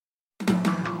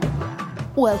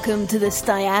Welcome to the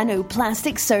Stiano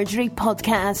Plastic Surgery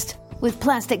Podcast with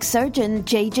plastic surgeon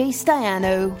JJ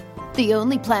Stiano, the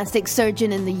only plastic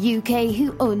surgeon in the UK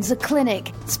who owns a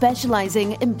clinic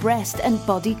specialising in breast and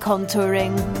body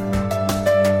contouring.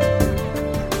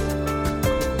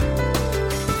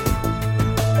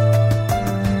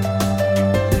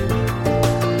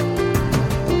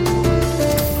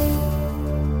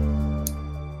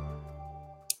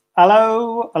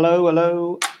 Hello,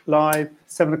 live,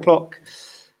 7 o'clock,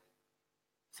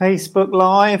 Facebook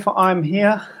Live, I'm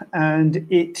here, and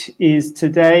it is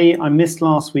today. I missed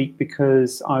last week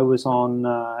because I was on,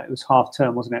 it was half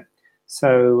term, wasn't it?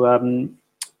 So,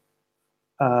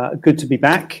 good to be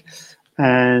back,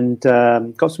 and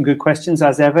got some good questions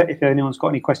as ever. If anyone's got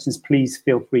any questions, please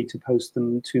feel free to post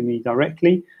them to me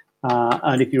directly.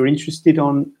 And if you're interested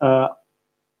on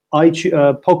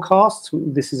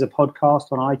podcasts, this is a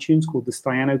podcast on iTunes called the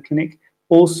Stiano Clinic.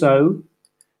 Also,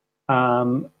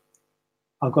 I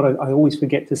always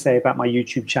forget to say about my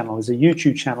YouTube channel. There's a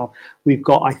YouTube channel. We've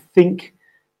got, I think,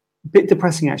 a bit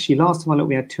depressing actually. Last time I looked,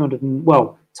 we had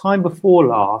time before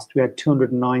last, we had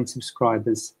 209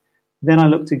 subscribers. Then I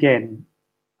looked again,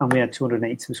 and we had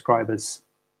 208 subscribers.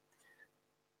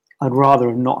 I'd rather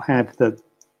have not had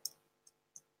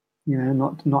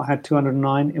not had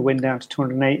 209. It went down to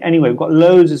 208. Anyway, we've got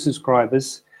loads of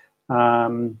subscribers.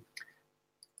 Don't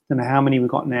know how many we've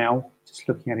got now. Just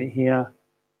looking at it here.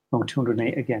 Oh,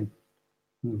 208 again.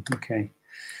 Okay.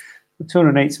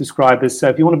 208 subscribers. So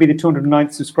if you want to be the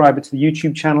 209th subscriber to the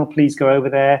YouTube channel, please go over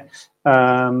there.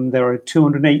 There are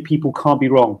 208 people, can't be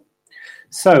wrong.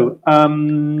 So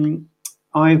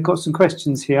I've got some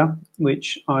questions here,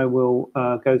 which I will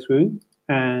go through.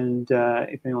 And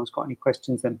if anyone's got any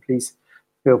questions, then please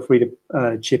feel free to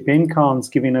chip in. Khan's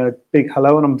giving a big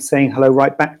hello, and I'm saying hello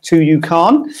right back to you,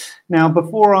 Khan. Now,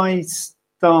 before I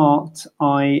start,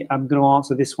 I am going to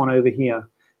answer this one over here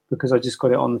because I just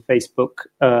got it on the Facebook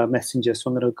Messenger,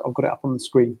 so I've got it up on the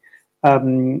screen,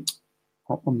 on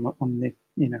the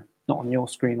not on your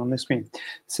screen, on this screen.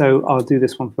 So I'll do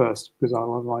this one first because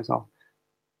otherwise I'll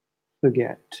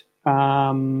forget.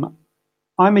 I'm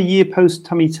a year post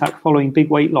tummy tuck following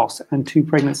big weight loss and 2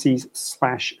 pregnancies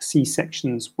 /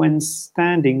 C-sections. When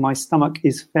standing, my stomach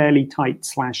is fairly tight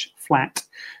 / flat,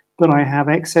 but I have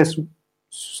excess /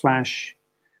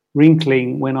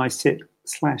 wrinkling when I sit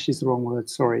 / is the wrong word,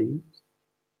 sorry.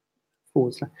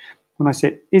 Forward slash. When I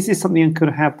sit, is this something I could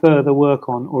have further work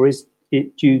on, or is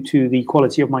it due to the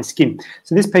quality of my skin?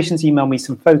 So this patient's emailed me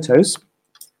some photos,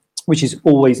 which is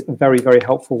always very, very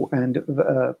helpful and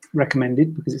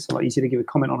recommended because it's a lot easier to give a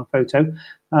comment on a photo.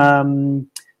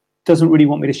 Doesn't really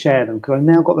want me to share them because I've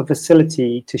now got the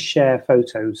facility to share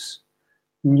photos.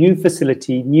 New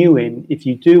facility, new in. If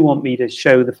you do want me to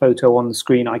show the photo on the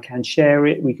screen, I can share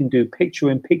it. We can do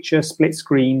picture-in-picture, split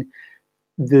screen.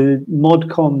 The mod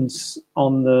cons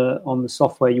on the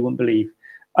software you wouldn't believe.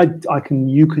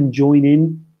 You can join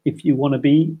in if you want to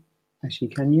be. Actually,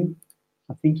 can you?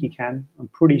 I think you can. I'm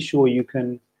pretty sure you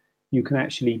can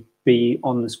actually be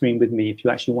on the screen with me if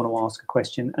you actually want to ask a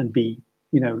question and be,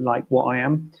 like what I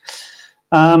am.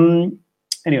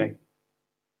 Anyway,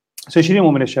 so she didn't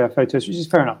want me to share photos, which is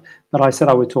fair enough, but I said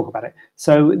I would talk about it.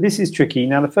 So this is tricky.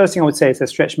 Now, the first thing I would say is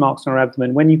there's stretch marks on her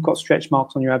abdomen. When you've got stretch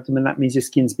marks on your abdomen, that means your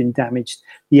skin's been damaged.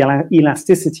 The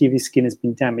elasticity of your skin has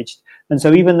been damaged. And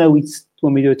so even though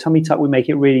when we do a tummy tuck, we make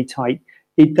it really tight,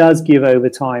 it does give over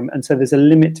time, and so there's a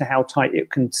limit to how tight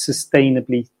it can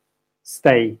sustainably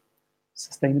stay.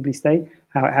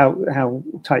 How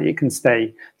tight it can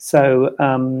stay. So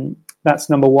that's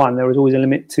number one. There is always a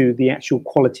limit to the actual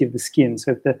quality of the skin.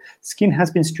 So if the skin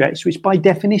has been stretched, which by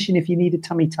definition, if you need a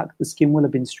tummy tuck, the skin will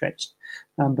have been stretched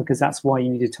because that's why you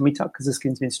need a tummy tuck, because the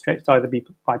skin's been stretched either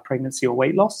by pregnancy or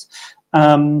weight loss.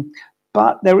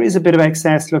 But there is a bit of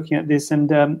excess looking at this, and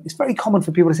it's very common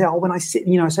for people to say, oh, when I sit,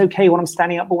 it's okay when I'm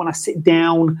standing up, but when I sit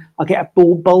down, I get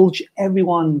a bulge.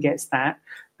 Everyone gets that.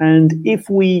 And if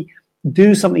we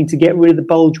do something to get rid of the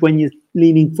bulge when you're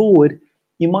leaning forward,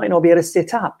 you might not be able to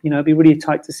sit up. It'd be really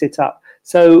tight to sit up.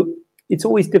 So it's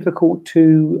always difficult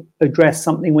to address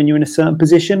something when you're in a certain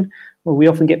position. Well, we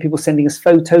often get people sending us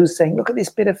photos saying, look at this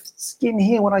bit of skin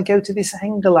here. When I go to this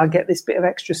angle, I get this bit of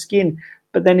extra skin.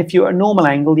 But then if you're at a normal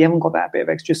angle, you haven't got that bit of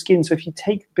extra skin. So if you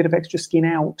take a bit of extra skin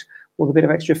out or the bit of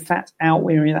extra fat out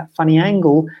when you're in that funny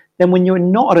angle, then when you're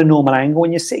not at a normal angle,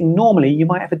 when you're sitting normally, you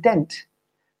might have a dent.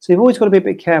 So you've always got to be a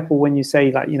bit careful when you say,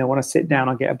 like, when I sit down,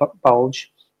 I get a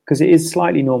bulge, because it is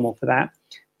slightly normal for that.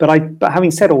 But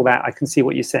having said all that, I can see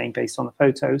what you're saying based on the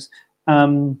photos.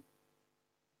 But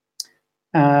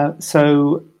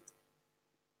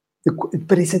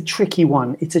it's a tricky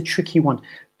one.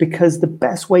 because the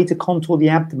best way to contour the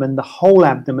abdomen, the whole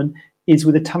abdomen, is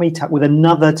with a tummy tuck, with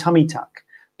another tummy tuck.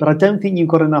 But I don't think you've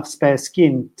got enough spare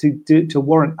skin to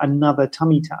warrant another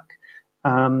tummy tuck.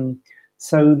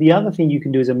 So the other thing you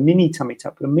can do is a mini tummy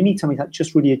tuck. But a mini tummy tuck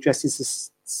just really addresses the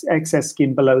excess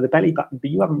skin below the belly button. But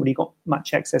you haven't really got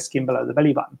much excess skin below the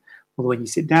belly button. Although when you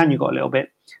sit down, you've got a little bit.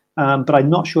 But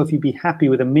I'm not sure if you'd be happy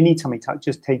with a mini tummy tuck,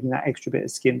 just taking that extra bit of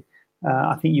skin.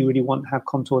 I think you really want to have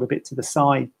contoured a bit to the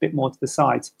side, a bit more to the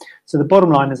sides. So the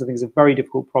bottom line is, I think it's a very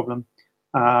difficult problem.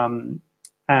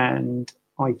 And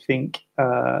I think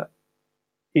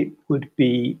it would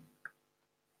be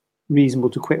reasonable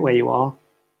to quit where you are.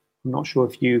 I'm not sure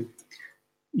if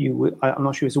I'm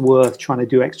not sure it's worth trying to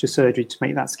do extra surgery to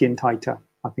make that skin tighter,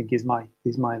 I think is my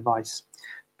advice,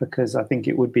 because I think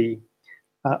it would be,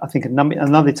 I think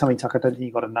another tummy tuck, I don't think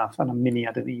you got enough, and a mini,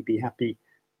 I don't think you'd be happy,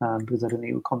 because I don't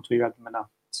think it would contour your abdomen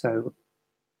enough. So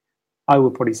I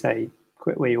would probably say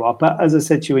quit where you are. But as I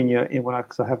said to you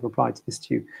because I have replied to this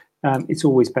to you, it's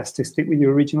always best to stick with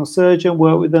your original surgeon,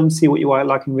 work with them, see what you are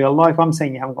like in real life. I'm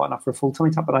saying you haven't got enough for a full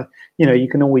tummy tuck, but you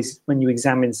can always, when you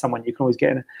examine someone, you can always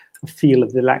get a feel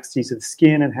of the laxities of the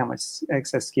skin and how much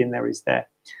excess skin there is there.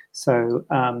 So,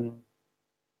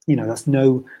 that's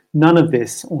none of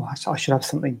this. Oh, I should have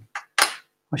something.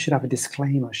 I should have a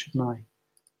disclaimer, shouldn't I?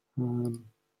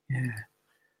 Yeah,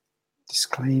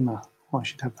 disclaimer. Oh, I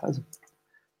should have that as a...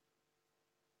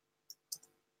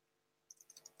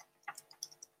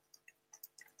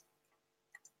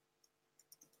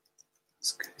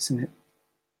 That's good, isn't it?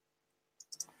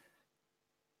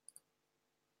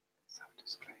 So,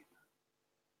 disclaimer.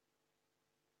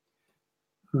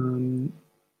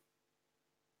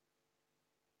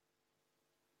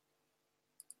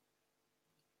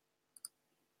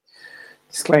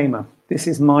 Disclaimer, this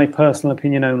is my personal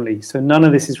opinion only. So none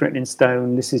of this is written in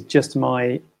stone. This is just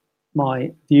my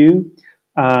view.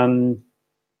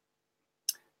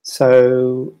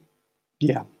 So,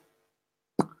 yeah.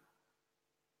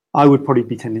 I would probably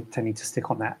be tending to stick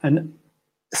on that. And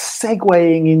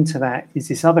segueing into that is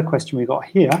this other question we got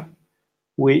here,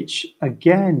 which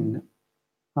again,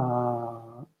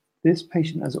 this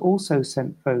patient has also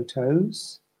sent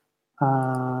photos.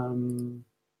 I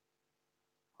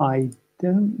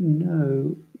don't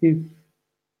know if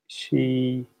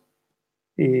she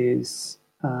is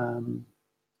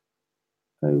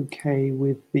okay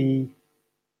with the...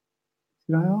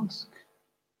 Did I ask?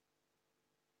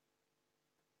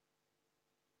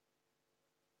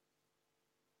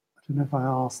 I don't know if I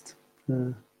asked.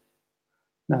 No,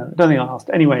 I don't think I asked.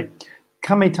 Anyway,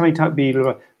 can a tummy tuck be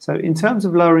lower? So in terms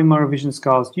of lowering my revision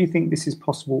scars, do you think this is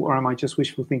possible, or am I just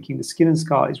wishful thinking? The skin and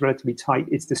scar is relatively tight.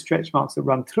 It's the stretch marks that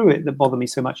run through it that bother me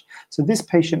so much. So this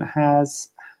patient has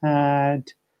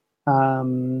had...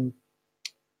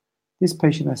 this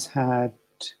patient has had...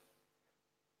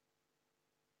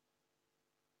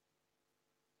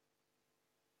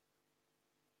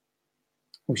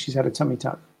 Oh, she's had a tummy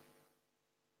tuck.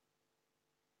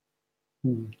 I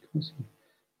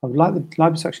would like the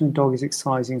liposuction dog is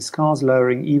excising, scars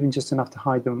lowering, even just enough to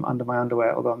hide them under my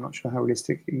underwear, although I'm not sure how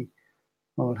realistically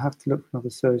I will have to look for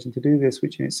another surgeon to do this,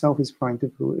 which in itself is quite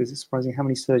difficult. Is it surprising how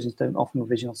many surgeons don't offer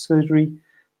revisional surgery?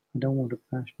 I don't want to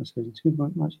bash my surgeon too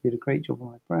much. He did a great job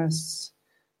on my breasts.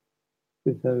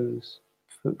 With those,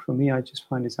 for me, I just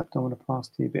find this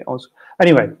abdominoplasty a bit odd.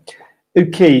 Anyway,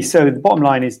 okay, so the bottom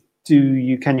line is,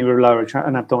 can you lower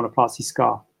an abdominoplasty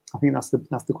scar? I think that's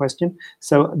the question.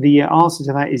 So the answer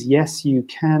to that is yes, you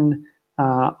can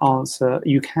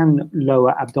you can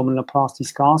lower abdominoplasty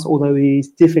scars, although it is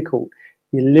difficult.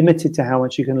 You're limited to how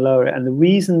much you can lower it. And the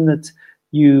reason that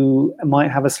you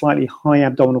might have a slightly high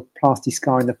abdominoplasty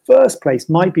scar in the first place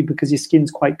might be because your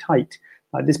skin's quite tight.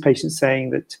 Like this patient's saying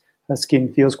that her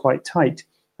skin feels quite tight.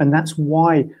 And that's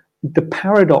why the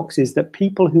paradox is that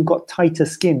people who've got tighter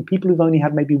skin, people who've only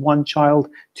had maybe one child,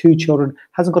 two children,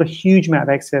 hasn't got a huge amount of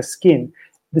excess skin.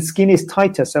 The skin is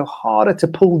tighter, so harder to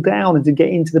pull down and to get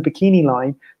into the bikini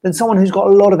line than someone who's got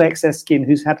a lot of excess skin,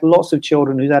 who's had lots of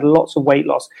children, who's had lots of weight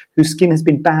loss, whose skin has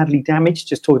been badly damaged.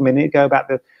 Just talking a minute ago about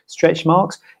the stretch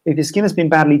marks. If your skin has been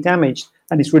badly damaged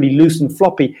and it's really loose and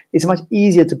floppy, it's much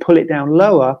easier to pull it down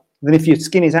lower than if your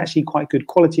skin is actually quite good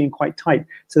quality and quite tight.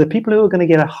 So the people who are going to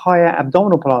get a higher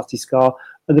abdominoplasty scar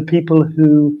are the people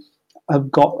who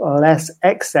have got less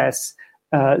excess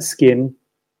skin.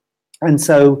 And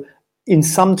so in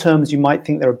some terms, you might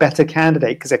think they're a better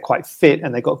candidate because they're quite fit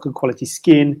and they've got good quality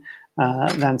skin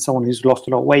than someone who's lost a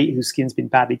lot of weight, whose skin's been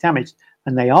badly damaged.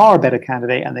 And they are a better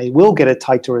candidate and they will get a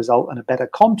tighter result and a better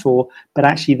contour, but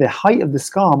actually the height of the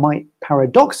scar might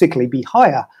paradoxically be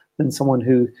higher than someone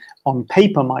who on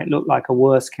paper might look like a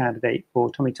worse candidate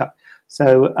for tummy tuck.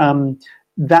 So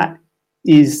that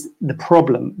is the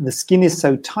problem. The skin is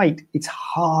so tight, it's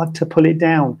hard to pull it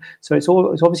down. So it's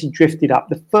obviously drifted up.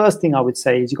 The first thing I would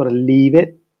say is you've got to leave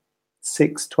it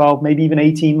 6, 12, maybe even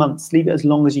 18 months. Leave it as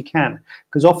long as you can,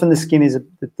 because often the skin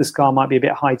the scar might be a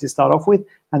bit high to start off with,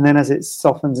 and then as it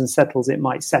softens and settles, it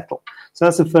might settle. So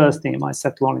that's the first thing. It might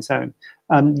settle on its own.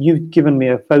 You've given me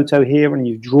a photo here, and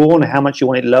you've drawn how much you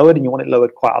want it lowered, and you want it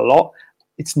lowered quite a lot.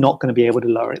 It's not going to be able to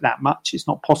lower it that much. It's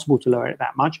not possible to lower it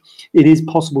that much. It is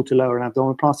possible to lower an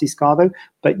abdominoplasty scar, though,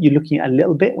 but you're looking at a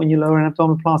little bit when you lower an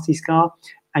abdominoplasty scar,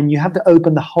 and you have to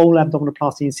open the whole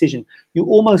abdominoplasty incision. You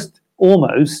almost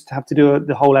have to do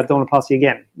the whole abdominoplasty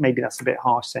again. Maybe that's a bit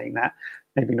harsh saying that,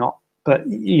 maybe not. But,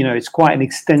 you know, it's quite an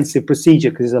extensive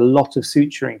procedure because there's a lot of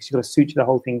suturing. So you've got to suture the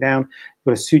whole thing down. You've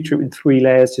got to suture it in 3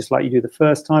 layers, just like you do the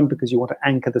first time, because you want to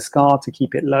anchor the scar to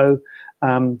keep it low.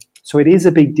 So it is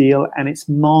a big deal, and it's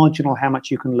marginal how much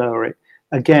you can lower it.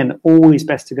 Again, always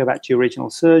best to go back to your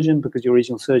original surgeon, because your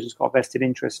original surgeon's got a vested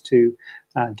interest to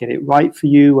get it right for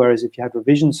you. Whereas if you have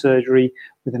revision surgery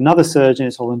with another surgeon,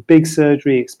 it's all in big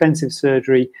surgery, expensive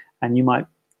surgery, and you might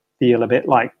feel a bit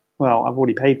like, well, I've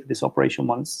already paid for this operation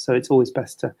once. So it's always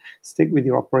best to stick with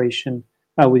your operation,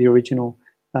 with your original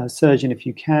surgeon if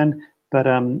you can. But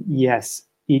yes,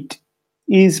 it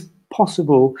is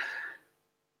possible,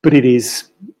 but it is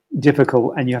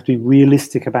difficult, and you have to be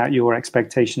realistic about your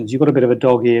expectations. You've got a bit of a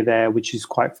dog ear there, which is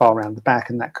quite far around the back,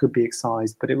 and that could be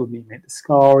excised, but it would mean the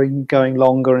scarring going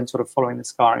longer and sort of following the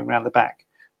scarring around the back.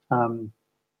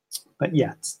 But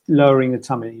yeah, lowering the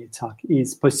tummy tuck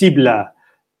is possible.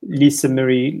 Lisa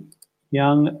Marie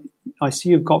Young, I see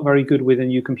you've got very good with the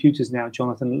new computers now,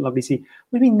 Jonathan. Lovely to see.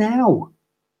 What do you mean now?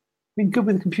 I've been good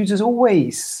with computers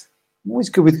always. I'm always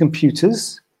good with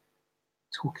computers.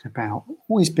 Talking about,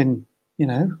 always been, you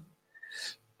know,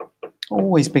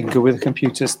 always been good with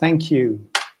computers. Thank you.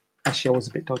 Actually, I was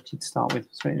a bit dodgy to start with,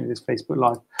 especially with this Facebook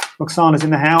Live. Roxana's in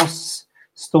the house.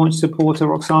 Staunch supporter.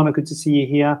 Roxana, good to see you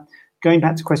here. Going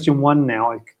back to question 1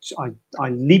 now, I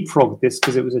leapfrogged this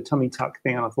because it was a tummy tuck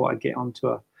thing, and I thought I'd get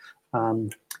onto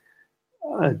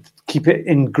keep it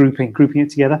in grouping it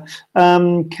together.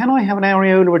 Can I have an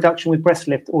areolar reduction with breast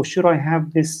lift, or should I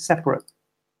have this separate?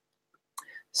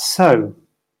 So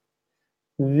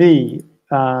the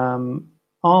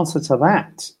answer to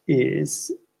that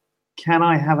is, can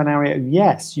I have an area?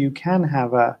 Yes, you can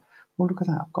have a. Oh, look at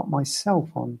that! I've got myself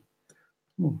on.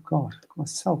 Oh God, I've got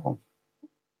myself on.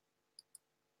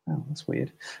 Oh, that's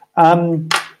weird.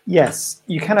 Yes,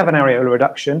 you can have an areolar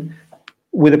reduction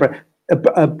with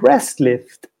a breast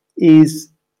lift.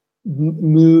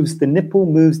 Moves the nipple,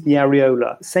 moves the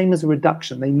areola. Same as a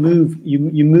reduction, they move.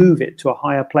 You move it to a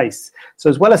higher place.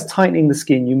 So as well as tightening the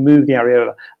skin, you move the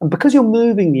areola. And because you're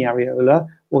moving the areola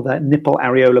or the nipple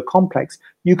areola complex,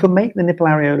 you can make the nipple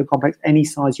areola complex any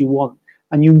size you want.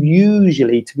 And you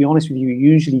usually, to be honest with you,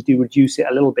 usually do reduce it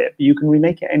a little bit, but you can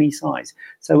remake it any size.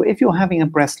 So if you're having a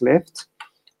breast lift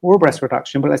or a breast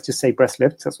reduction, but let's just say breast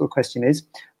lift, that's what the question is,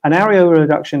 an areola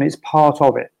reduction is part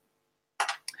of it.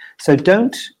 So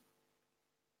don't,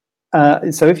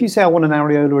 so if you say I want an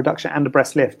areola reduction and a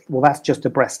breast lift, well, that's just a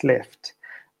breast lift.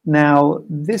 Now,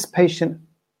 this patient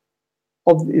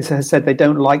has said they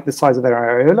don't like the size of their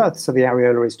areola, so the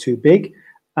areola is too big.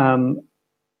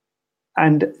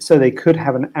 And so they could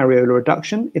have an areola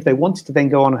reduction. If they wanted to then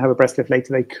go on and have a breast lift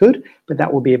later, they could, but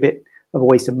that would be a bit of a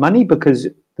waste of money because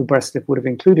the breast lift would have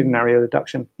included an areola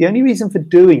reduction. The only reason for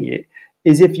doing it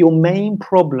is if your main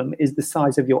problem is the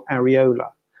size of your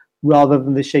areola rather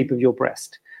than the shape of your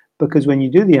breast. Because when you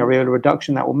do the areola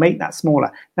reduction, that will make that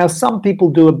smaller. Now, some people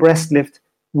do a breast lift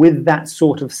with that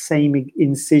sort of same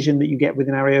incision that you get with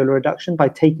an areola reduction by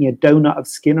taking a donut of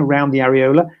skin around the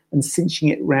areola and cinching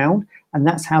it round. And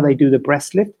that's how they do the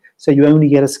breast lift. So you only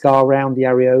get a scar around the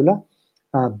areola.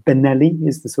 Benelli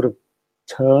is the sort of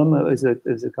term, as a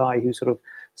guy who sort of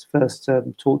first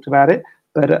talked about it.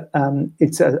 But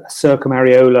it's a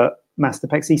circumareolar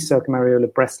mastopexy,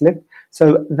 circumareolar breast lift.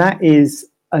 So that is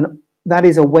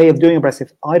a way of doing a breast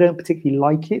lift. I don't particularly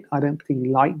like it. I don't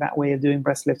particularly like that way of doing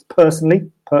breast lifts personally.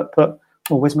 Oh,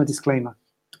 where's my disclaimer?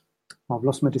 Oh, I've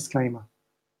lost my disclaimer.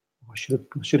 I should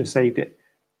have saved it.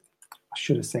 I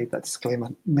should have saved that disclaimer.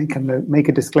 Make a note, make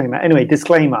a disclaimer. Anyway,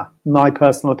 disclaimer, my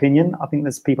personal opinion. I think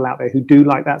there's people out there who do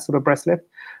like that sort of breast lift,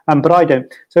 but I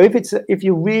don't. So if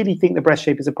you really think the breast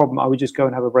shape is a problem, I would just go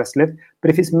and have a breast lift. But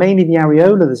if it's mainly the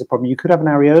areola there's a problem, you could have an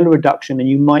areola reduction and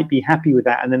you might be happy with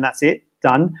that, and then that's it,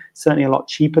 done. Certainly a lot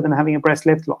cheaper than having a breast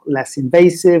lift, a lot less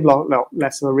invasive, a lot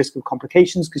less of a risk of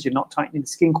complications because you're not tightening the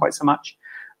skin quite so much.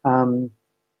 And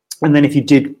then if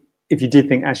if you did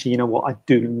think, actually, you know what, I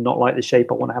do not like the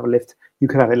shape, I want to have a lift, you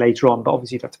could have it later on, but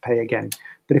obviously you'd have to pay again.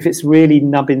 But if it's really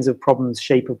nubbins of problems,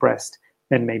 shape of breast,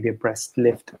 then maybe a breast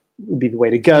lift would be the way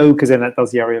to go, because then that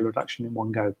does the areolar reduction in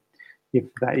one go, if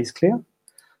that is clear.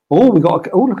 Oh, look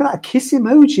at that kiss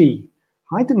emoji.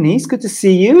 Hi, Denise, good to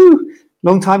see you.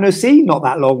 Long time no see. Not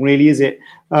that long, really, is it?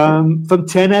 From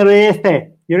Tenerife.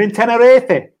 You're in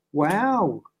Tenerife.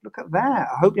 Wow, look at that.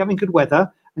 I hope you're having good weather,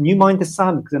 and you mind the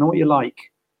sun, because I know what you're like.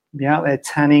 Be out there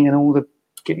tanning and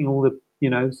getting all the, you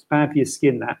know, it's bad for your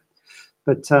skin, that.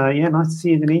 But yeah, nice to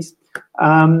see you, Denise.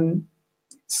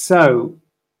 So,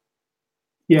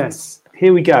 yes,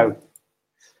 here we go.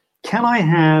 Can I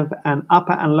have an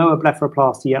upper and lower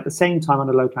blepharoplasty at the same time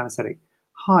under local anaesthetic?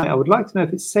 Hi, I would like to know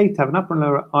if it's safe to have an upper and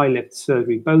lower eye lift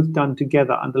surgery, both done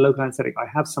together under local anaesthetic. I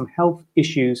have some health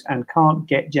issues and can't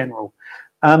get general.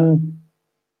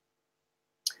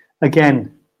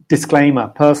 Again, disclaimer,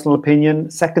 personal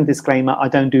opinion. Second disclaimer, I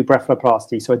don't do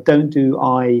blepharoplasty, so I don't do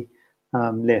eye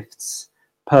lifts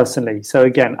personally. So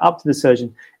again, up to the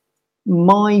surgeon.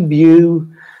 My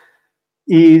view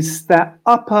is that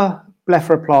upper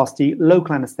blepharoplasty,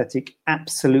 local anaesthetic,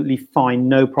 absolutely fine,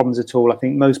 no problems at all. I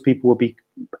think most people will be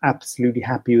absolutely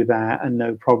happy with that and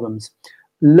no problems.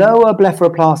 Lower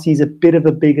blepharoplasty is a bit of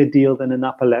a bigger deal than an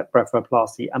upper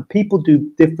blepharoplasty, and people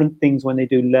do different things when they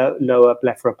do lower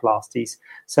blepharoplasties.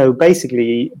 So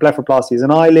basically, blepharoplasty is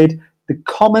an eyelid. The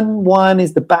common one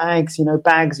is the bags, you know,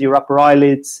 bags your upper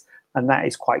eyelids, and that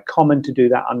is quite common to do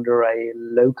that under a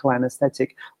local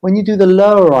anaesthetic. When you do the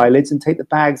lower eyelids and take the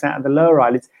bags out of the lower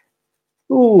eyelids,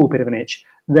 ooh, a bit of an itch,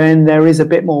 then there is a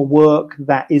bit more work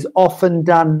that is often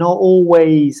done, not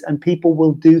always, and people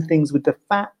will do things with the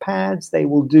fat pads. They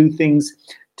will do things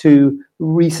to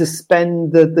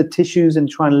resuspend the tissues and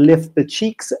try and lift the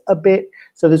cheeks a bit.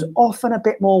 So there's often a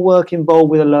bit more work involved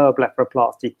with a lower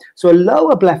blepharoplasty. So a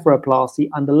lower blepharoplasty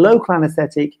under local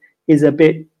anaesthetic is a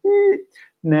bit,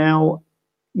 Now,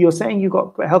 you're saying you've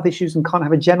got health issues and can't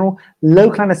have a general.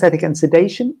 Local anaesthetic and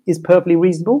sedation is perfectly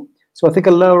reasonable. So I think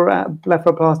a lower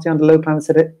blepharoplasty under local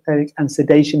anaesthetic and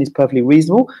sedation is perfectly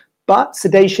reasonable. But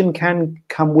sedation can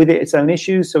come with its own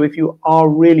issues. So if you are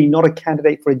really not a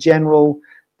candidate for a general,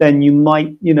 then you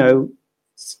might, you know,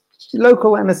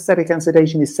 local anaesthetic and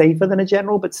sedation is safer than a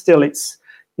general, but still it's,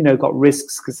 you know, got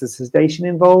risks because there's sedation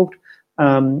involved.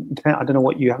 I don't know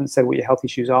what you haven't said what your health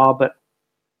issues are, but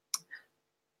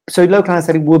so local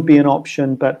anaesthetic would be an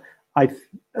option, but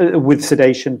with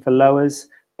sedation for lowers.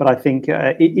 But I think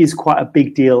it is quite a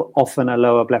big deal, often a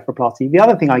lower blepharoplasty. The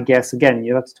other thing, I guess, again,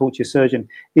 you have to talk to your surgeon,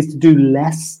 is to do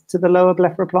less to the lower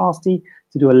blepharoplasty,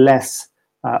 to do a less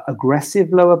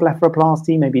aggressive lower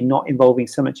blepharoplasty, maybe not involving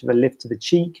so much of a lift to the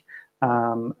cheek,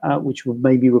 which would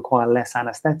maybe require less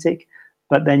anaesthetic,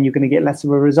 but then you're going to get less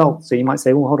of a result. So you might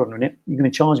say, well, hold on a minute, you're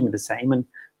going to charge me the same and I'm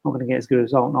not going to get as good a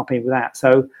result, not pay for that.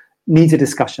 So needs a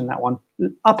discussion, that one.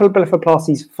 Upper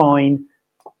blepharoplasty is fine.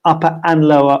 Upper and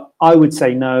lower, I would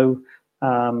say no,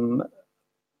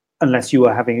 unless you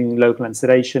are having local and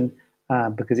sedation,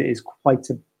 because it is quite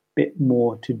a bit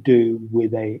more to do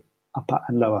with a upper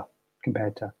and lower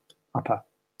compared to upper.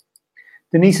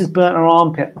 Denise has burnt her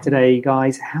armpit today,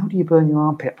 guys. How do you burn your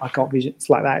armpit? I got vision. It's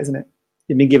like that, isn't it?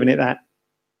 You've been giving it that.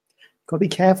 Got to be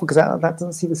careful because that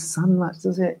doesn't see the sun much,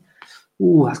 does it?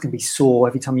 Ooh, that's going to be sore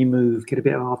every time you move. Get a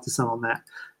bit of after sun on that.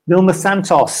 Vilma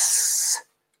Santos.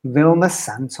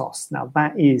 Now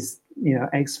that is, you know,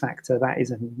 X Factor. That is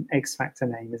an X Factor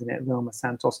name, isn't it? Vilma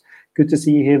Santos. Good to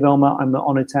see you here, Vilma. I'm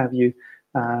honoured to have you.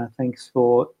 Thanks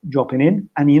for dropping in.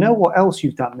 And you know what else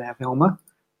you've done there, Vilma,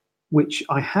 which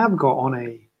I have got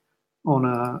on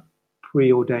a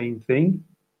preordained thing.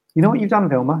 You know what you've done,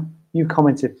 Vilma? You've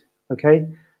commented. Okay,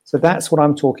 so that's what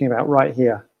I'm talking about right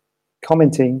here.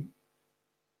 Commenting.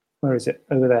 Where is it?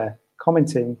 Over there.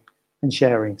 Commenting and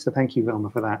sharing. So thank you, Vilma,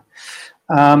 for that.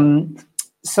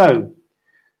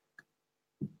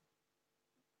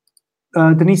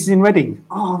 Denise is in Reading.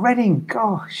 Oh, Reading.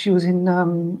 Gosh, she was in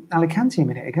Alicante a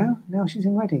minute ago. Now she's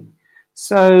in Reading.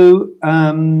 So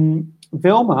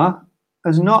Vilma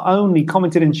has not only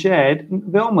commented and shared,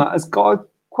 Vilma has got a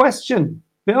question.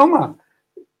 Vilma,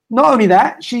 not only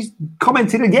that, she's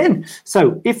commented again.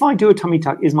 So if I do a tummy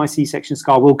tuck, is my C-section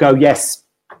scar? We'll go, yes.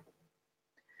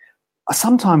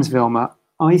 Sometimes, Vilma,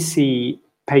 I see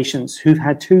patients who've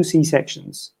had 2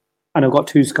 C-sections and have got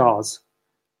 2 scars.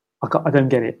 I don't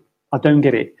get it. I don't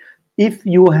get it. If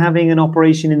you're having an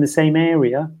operation in the same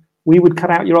area, we would cut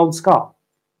out your old scar.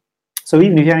 So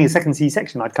even if you're having a second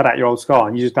C-section, I'd cut out your old scar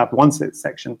and you just have one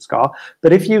section scar.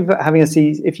 But if you have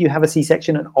a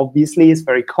C-section, and obviously it's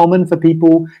very common for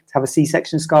people to have a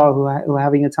C-section scar who are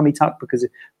having a tummy tuck, because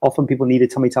often people need a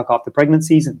tummy tuck after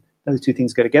pregnancies, and those two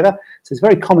things go together. So it's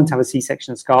very common to have a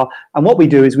C-section scar. And what we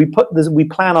do is we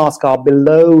plan our scar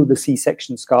below the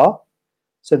C-section scar.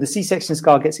 So the C-section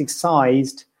scar gets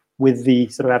excised with the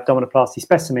sort of abdominoplasty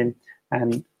specimen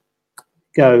and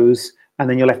goes, and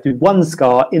then you're left with one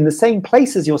scar in the same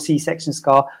place as your C-section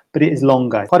scar, but it is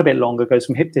longer, quite a bit longer, goes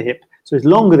from hip to hip. So it's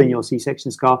longer than your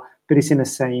C-section scar, but it's in the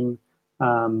same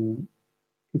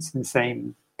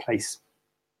place.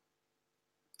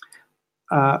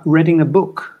 Reading a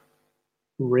book.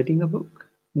 Reading a book.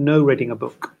 No reading a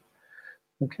book.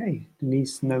 Okay,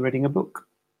 Denise, no reading a book.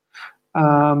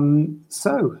 No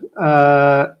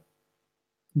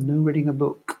reading a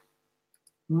book.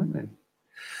 Right then.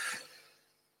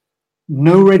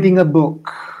 No reading a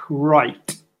book.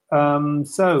 Right.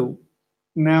 So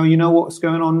now you know what's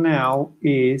going on now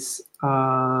is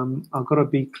I've got to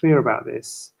be clear about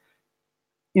this.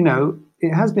 You know,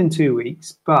 it has been 2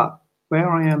 weeks, but where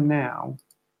I am now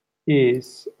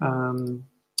is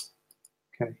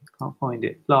okay, can't find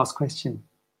it. Last question.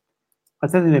 I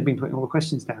don't think they've been putting all the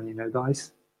questions down, you know,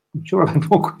 guys. I'm sure I've had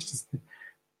more questions.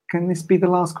 Can this be the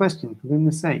last question, for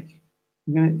goodness sake?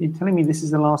 You're telling me this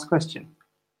is the last question?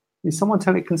 Is someone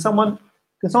telling? Can someone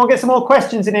get some more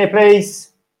questions in here,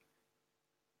 please?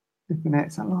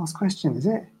 It's that last question, is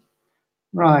it?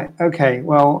 Right. Okay.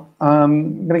 Well,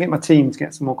 I'm going to get my team to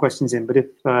get some more questions in. But if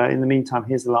in the meantime,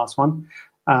 here's the last one.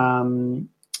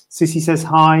 Sissy says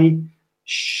hi.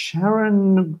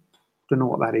 Sharon, don't know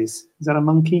what that is. Is that a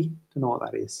monkey? Don't know what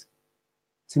that is.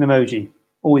 It's an emoji.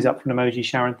 Always up for an emoji,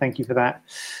 Sharon. Thank you for that.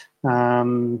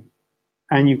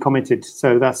 And you commented,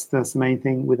 so that's the main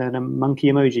thing with a monkey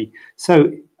emoji.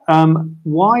 So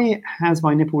why has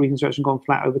my nipple reconstruction gone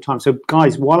flat over time? So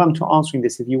guys, while I'm answering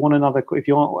this, if you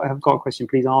have got a question,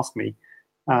 please ask me,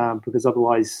 because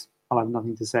otherwise I'll have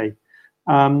nothing to say.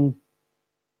 Or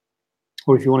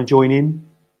if you want to join in,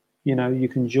 you know, you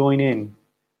can join in.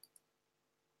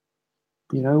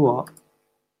 You know what?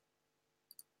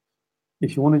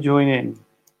 If you want to join in,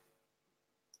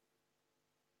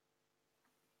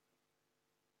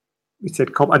 it said,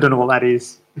 I don't know what that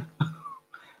is.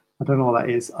 I don't know what that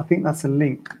is. I think that's a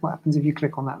link. What happens if you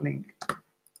click on that link? I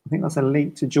think that's a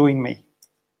link to join me.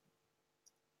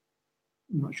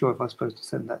 I'm not sure if I'm supposed to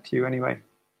send that to you anyway.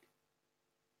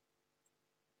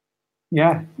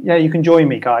 Yeah, you can join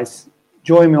me, guys.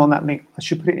 Join me on that link. I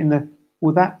should put it in the,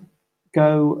 will that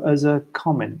go as a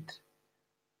comment?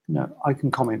 No, I can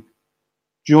comment.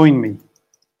 Join me.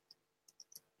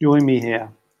 Join me here.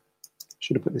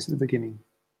 Should have put this at the beginning.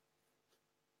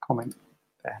 Comment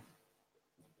there.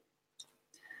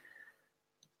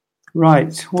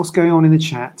 Right, what's going on in the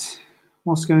chat?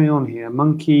 What's going on here?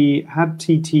 Monkey had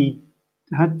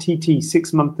TT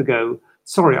 6 months ago.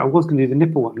 Sorry, I was going to do the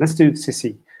nipple one. Let's do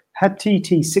Sissy. Had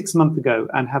TT 6 months ago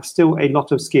and have still a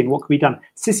lot of skin. What can be done?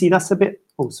 Sissy, that's a bit.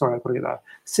 Oh, sorry, I've got to get that.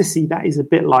 Sissy, that is a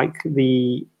bit like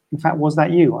the. In fact, was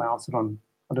that you? I answered on.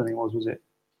 I don't think it was it?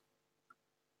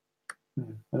 No,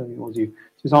 I don't think it was you.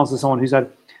 Just answer someone who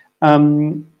said.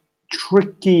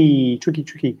 Tricky.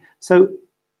 So,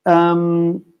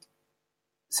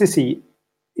 Sissy,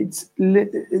 it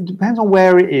depends on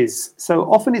where it is. So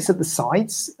often it's at the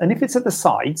sides, and if it's at the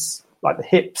sides, like the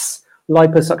hips,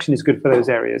 liposuction is good for those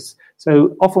areas.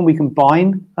 So often we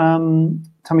combine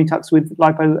tummy tucks with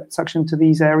liposuction to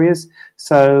these areas.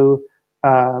 So,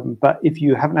 but if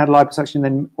you haven't had liposuction,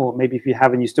 then, or maybe if you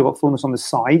have and you still got fullness on the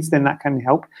sides, then that can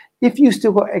help. If you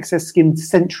still got excess skin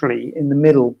centrally in the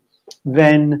middle,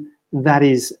 then that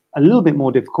is a little bit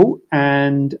more difficult.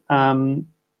 And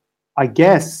I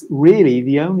guess really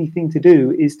the only thing to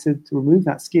do is to remove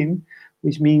that skin,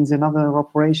 which means another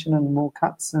operation and more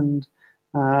cuts. And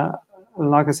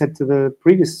like I said to the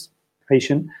previous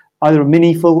patient, either a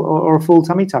mini full or a full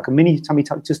tummy tuck. A mini tummy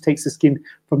tuck just takes the skin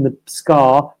from the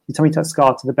scar, the tummy tuck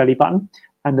scar, to the belly button,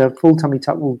 and a full tummy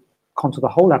tuck will contour the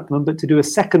whole abdomen. But to do a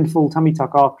second full tummy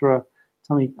tuck after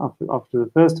the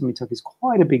first tummy tuck is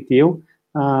quite a big deal.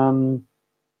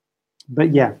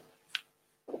 But yeah,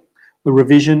 the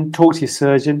revision, talk to your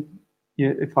surgeon.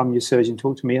 If I'm your surgeon,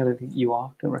 talk to me. I don't think you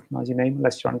are. Don't recognize your name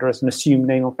unless you're under an assumed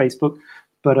name on Facebook.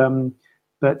 But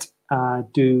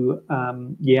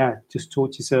just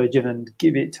talk to your surgeon and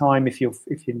give it time if you're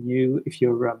new, if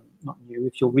you're not new,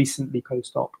 if you're recently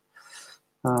post-op.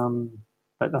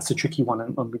 But that's a tricky one,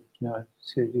 and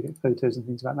so you get photos and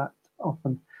things like that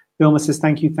often. Vilma says,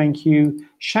 thank you.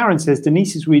 Sharon says,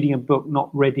 Denise is reading a book,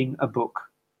 not reading a book.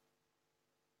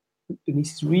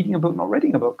 Denise is reading a book, not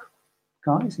reading a book.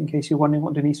 guys, in case you're wondering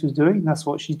what Denise was doing. That's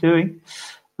what she's doing.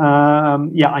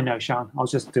 Yeah, I know, Sean. I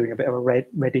was just doing a bit of a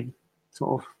Reading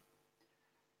sort of,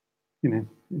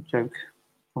 joke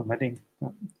on Reading.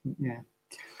 But,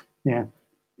 yeah.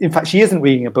 In fact, she isn't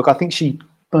reading a book. I think she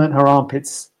burnt her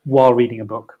armpits while reading a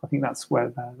book. I think that's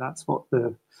where that's what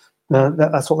the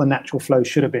natural flow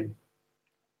should have been.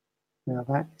 Now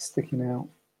that is sticking out.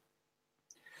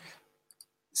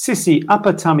 Sissy,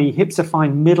 upper tummy, hips are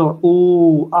fine,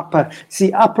 middle, upper.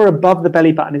 See, upper above the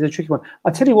belly button is a tricky one.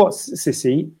 I'll tell you what,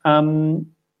 Sissy,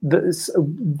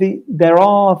 there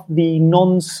are the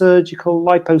non-surgical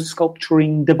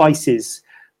liposculpturing devices,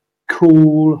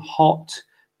 cool, hot,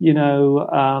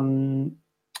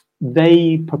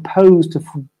 they propose to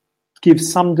give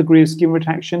some degree of skin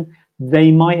retraction.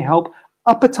 They might help.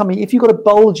 Upper tummy, if you've got a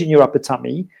bulge in your upper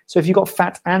tummy, so if you've got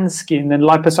fat and skin, then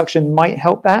liposuction might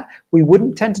help that. We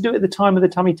wouldn't tend to do it at the time of the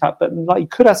tummy tuck, but you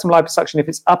could have some liposuction if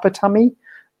it's upper tummy.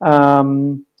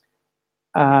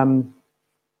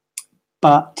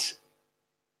 But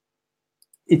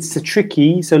it's a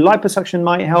tricky. So liposuction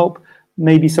might help.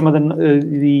 Maybe some of the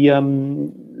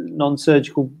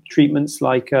non-surgical treatments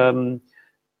like cool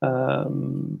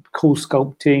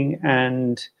sculpting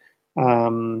and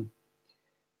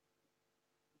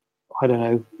I don't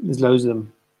know, there's loads of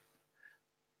them.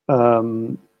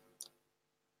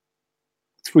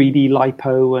 3D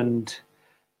lipo and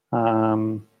I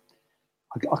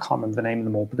can't remember the name of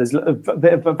them all, but there's a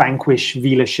bit of a Vanquish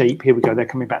Vela shape. Here we go. They're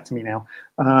coming back to me now.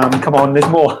 Come on, there's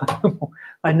more.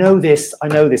 I know this.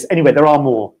 Anyway, there are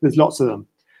more. There's lots of them.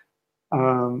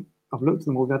 I've looked at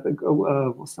them all.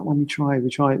 What's that one we tried?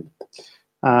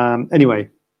 Anyway,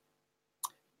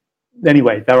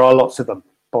 there are lots of them.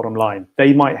 Bottom line,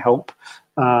 they might help,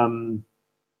 and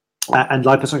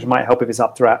liposuction might help if it's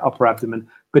upper abdomen.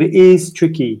 But it is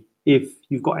tricky if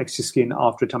you've got extra skin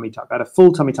after a tummy tuck. I had a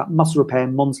full tummy tuck, muscle repair,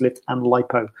 Mons lift, and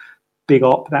lipo. Big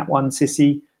op, that one,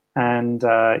 Sissy. And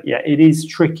it is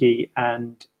tricky.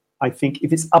 And I think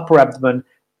if it's upper abdomen,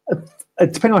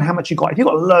 depending on how much you've got, if you've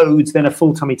got loads, then a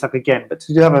full tummy tuck again. But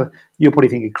to have you're probably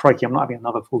thinking, crikey, I'm not having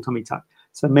another full tummy tuck.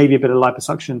 So maybe a bit of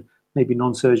liposuction, maybe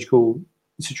non-surgical.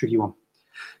 It's a tricky one.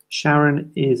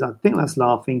 Sharon is, I think that's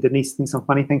laughing. Denise thinks I'm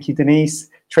funny. Thank you, Denise.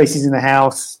 Tracy's in the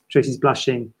house. Tracy's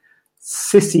blushing.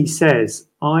 Sissy says,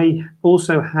 I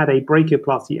also had a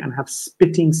brachioplasty and have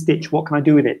spitting stitch. What can I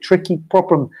do with it? Tricky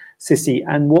problem, Sissy.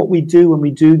 And what we do when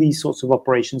we do these sorts of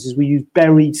operations is we use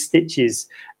buried stitches.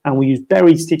 And we use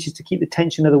buried stitches to keep the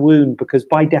tension of the wound, because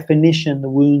by definition, the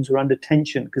wounds are under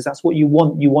tension, because that's what you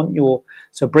want.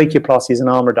 So brachioplasty is an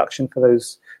arm reduction for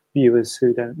those viewers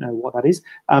who don't know what that is.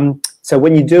 So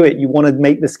when you do it, you want to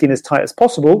make the skin as tight as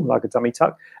possible, like a tummy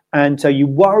tuck. And so you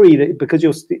worry that because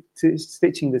you're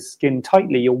stitching the skin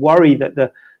tightly, you're worried that the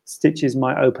stitches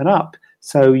might open up.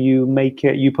 So you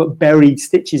put buried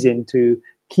stitches in to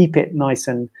keep it nice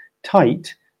and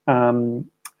tight.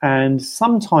 And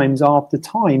sometimes after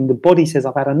time, the body says,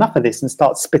 I've had enough of this, and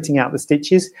starts spitting out the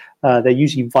stitches. They're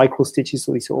usually vicral stitches,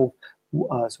 so these sort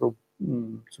of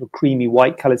creamy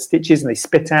white colored stitches, and they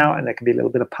spit out, and there can be a little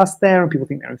bit of pus there, and people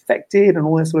think they're infected and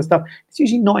all that sort of stuff. It's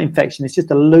usually not infection. It's just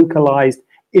a localized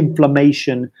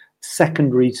inflammation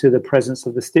secondary to the presence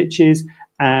of the stitches.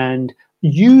 And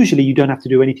usually you don't have to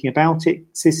do anything about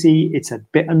it, Sissy. It's a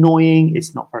bit annoying.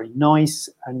 It's not very nice.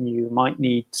 And you might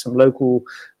need some local,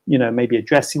 maybe a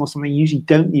dressing or something. You usually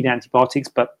don't need antibiotics,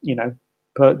 but,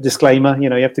 per disclaimer, you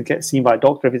have to get seen by a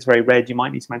doctor. If it's very red, you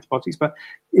might need some antibiotics, but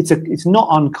it's not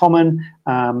uncommon.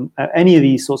 Any of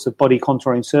these sorts of body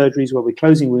contouring surgeries where we're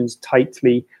closing wounds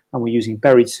tightly and we're using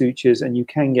buried sutures, and you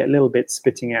can get a little bit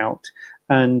spitting out.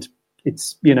 And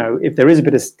it's, if there is a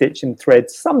bit of stitch and thread,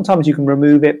 sometimes you can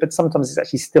remove it, but sometimes it's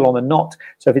actually still on a knot.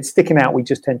 So if it's sticking out, we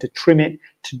just tend to trim it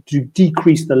to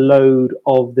decrease the load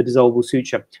of the dissolvable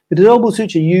suture. The dissolvable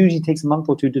suture usually takes a month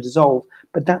or two to dissolve,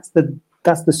 but that's the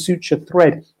suture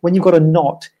thread. When you've got a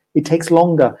knot, it takes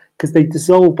longer because they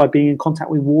dissolve by being in contact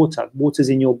with water. Water's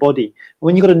in your body.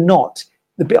 When you've got a knot,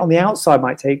 the bit on the outside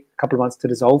might take a couple of months to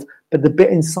dissolve, but the bit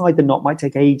inside the knot might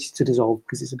take ages to dissolve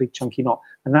because it's a big chunky knot.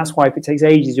 And that's why if it takes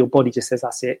ages, your body just says,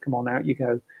 that's it, come on, out you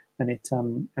go, and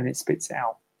it spits it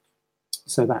out.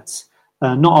 So that's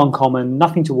not uncommon,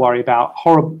 nothing to worry about.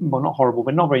 Well, not horrible,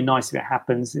 but not very nice if it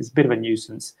happens. It's a bit of a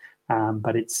nuisance,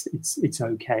 but it's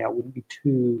okay. I wouldn't be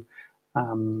too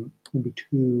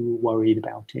worried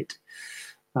about it.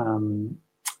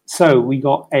 So we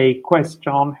got a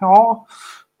question here.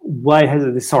 why has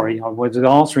it? Sorry, I was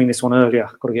answering this one earlier.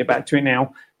 I've got to get back to it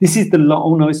now. This is the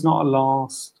oh no, it's not a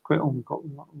last. Oh my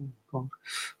god.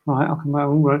 Right, I'll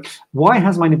come back. Why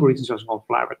has my nipple reconstruction gone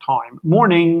flat over time?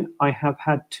 Morning, I have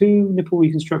had 2 nipple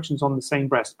reconstructions on the same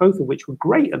breast, both of which were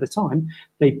great at the time.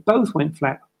 They both went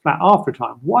flat after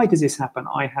time. Why does this happen?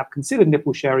 I have considered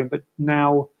nipple sharing, but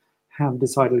now have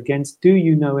decided against. Do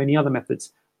you know any other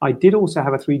methods? I did also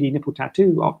have a 3D nipple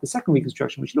tattoo after the second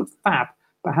reconstruction, which looked fab,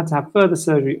 but had to have further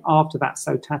surgery after that.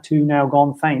 So tattoo now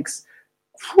gone. Thanks.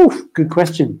 Whew, good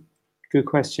question. Good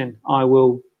question. I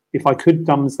will, if I could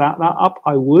thumbs that up,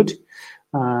 I would,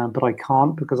 but I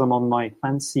can't because I'm on my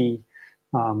fancy,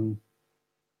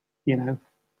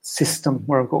 system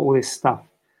where I've got all this stuff.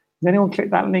 Does anyone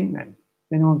click that link then?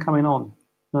 Is anyone coming on?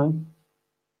 No?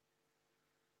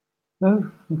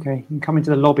 No? Okay, you can come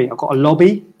into the lobby. I've got a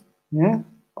lobby. Yeah,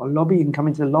 got a lobby. You can come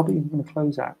into the lobby. I'm going to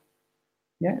close that.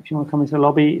 Yeah, if you want to come into the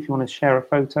lobby, if you want to share a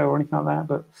photo or anything like that,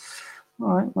 but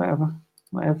all right, whatever.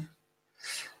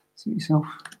 Suit yourself.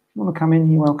 If you want to come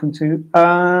in, you're welcome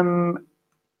to.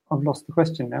 I've lost the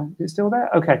question now. Is it still there?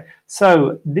 Okay,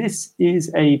 so this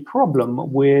is a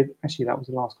problem with, actually that was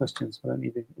the last question, so I don't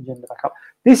need the agenda back up.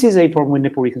 This is a problem with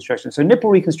nipple reconstruction. So nipple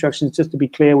reconstruction, just to be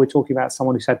clear, we're talking about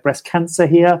someone who's had breast cancer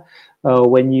here.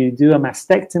 When you do a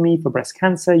mastectomy for breast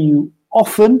cancer, you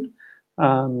often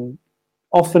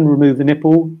remove the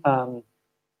nipple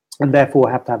and therefore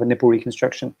have to have a nipple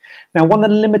reconstruction. Now, one of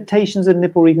the limitations of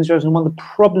nipple reconstruction, one of the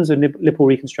problems of nipple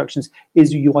reconstructions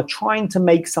is you are trying to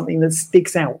make something that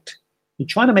sticks out. You're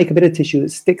trying to make a bit of tissue that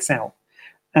sticks out.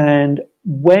 And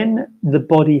when the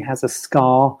body has a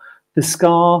scar, the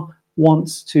scar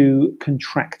wants to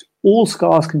contract. All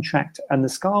scars contract, and the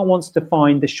scar wants to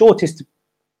find the shortest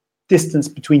distance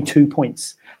between 2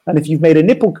 points. And if you've made a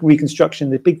nipple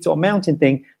reconstruction, the big sort of mountain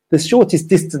thing, the shortest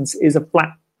distance is a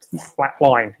flat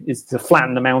line, is to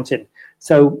flatten the mountain.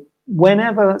 So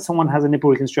whenever someone has a nipple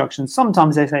reconstruction,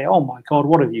 sometimes they say, oh my God,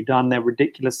 what have you done? They're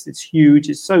ridiculous. It's huge.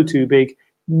 It's so too big.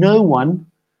 No one,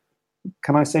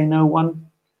 can I say no one?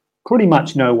 Pretty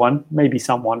much no one, maybe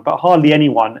someone, but hardly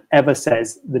anyone ever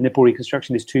says the nipple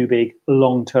reconstruction is too big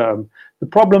long term. The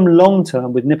problem long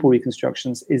term with nipple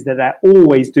reconstructions is that they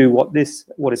always do what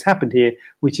has happened here,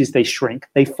 which is they shrink,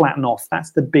 they flatten off.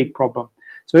 That's the big problem.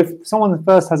 So if someone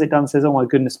first has it done says, oh my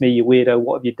goodness me, you weirdo,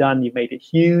 what have you done? You've made it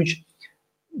huge.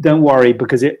 Don't worry,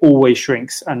 because it always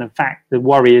shrinks. And in fact, the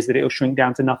worry is that it'll shrink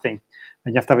down to nothing.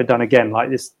 And you have to have it done again, like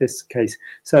this case.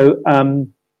 So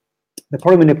the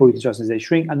problem with nipple reconstruction is they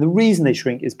shrink. And the reason they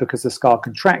shrink is because the scar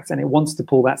contracts and it wants to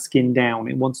pull that skin down.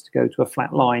 It wants to go to a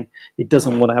flat line. It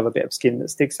doesn't want to have a bit of skin that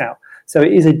sticks out. So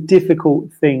it is a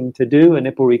difficult thing to do, a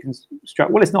nipple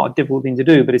reconstruction. Well, it's not a difficult thing to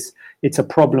do, but it's a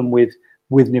problem with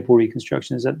nipple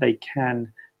reconstructions that they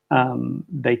can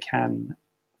flatten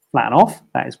off.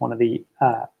 That is one of the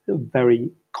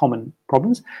very common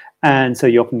problems, and so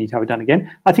you often need to have it done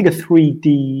again. I think a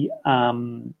 3D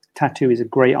tattoo is a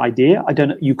great idea. I don't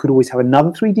know, you could always have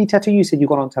another 3D tattoo. You said you've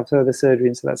gone on to have further surgery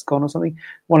and so that's gone or something.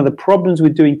 One of the problems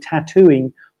with doing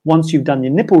tattooing once you've done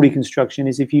your nipple reconstruction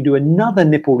is if you do another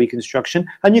nipple reconstruction,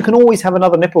 and you can always have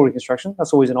another nipple reconstruction,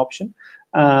 that's always an option,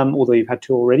 although you've had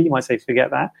 2 already, you might say forget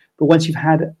that. But once you've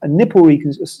had a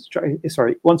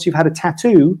once you've had a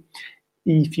tattoo,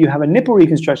 if you have a nipple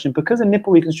reconstruction, because a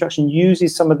nipple reconstruction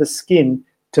uses some of the skin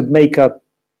to make a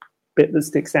bit that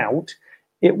sticks out,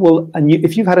 it will, and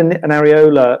if you've had an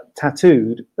areola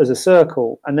tattooed as a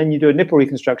circle, and then you do a nipple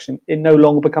reconstruction, it no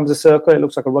longer becomes a circle, it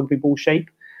looks like a rugby ball shape.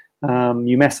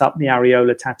 You mess up the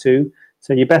areola tattoo,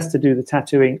 so you're best to do the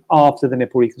tattooing after the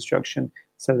nipple reconstruction.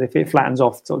 So if it flattens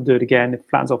off, sort of do it again. If it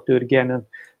flattens off, do it again.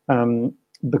 And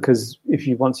because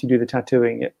once you do the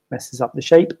tattooing, it messes up the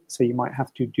shape. So you might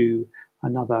have to do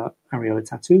another areola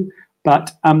tattoo.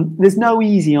 But there's no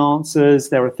easy answers.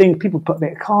 There are things, people put a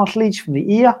bit of cartilage from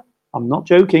the ear. I'm not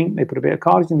joking. They put a bit of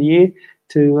cartilage in the ear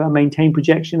to maintain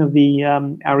projection of the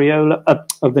areola,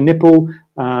 of the nipple.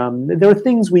 There are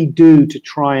things we do to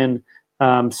try and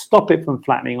stop it from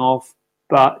flattening off,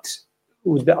 but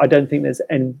I don't think there's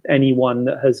anyone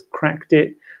that has cracked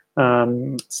it.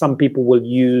 Some people will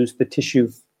use the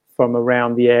tissue from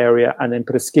around the area and then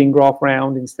put a skin graft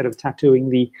around instead of tattooing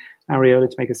the areola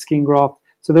to make a skin graft.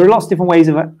 So there are lots of different ways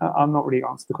of, I'm not really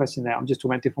answering the question there, I'm just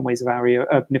talking about different ways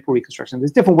of nipple reconstruction.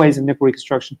 There's different ways of nipple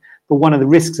reconstruction, but one of the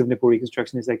risks of nipple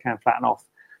reconstruction is they can flatten off.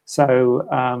 So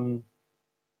I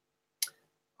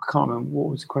can't remember, what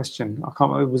was the question? I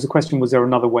can't remember, was the question, was there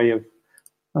another way of,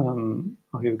 oh,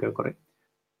 here we go, got it.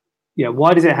 Yeah,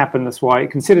 why does it happen? That's why.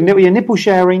 Consider nipple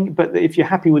sharing, but if you're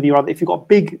happy with your other, if you've got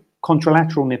big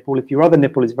contralateral nipple, if your other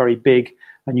nipple is very big,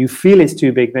 and you feel it's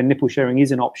too big, then nipple sharing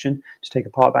is an option to take a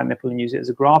part of that nipple and use it as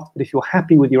a graft. But if you're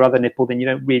happy with your other nipple, then you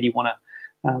don't really want to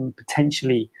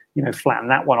potentially, flatten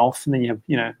that one off, and then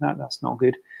that's not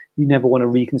good. You never want to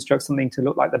reconstruct something to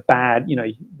look like the bad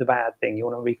thing. You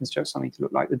want to reconstruct something to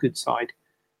look like the good side.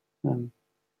 If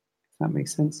that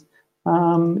makes sense.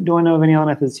 Do I know of any other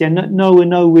methods? Yeah,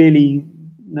 no really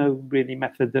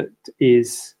method that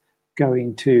is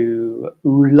going to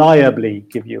reliably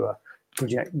give you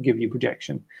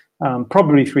projection.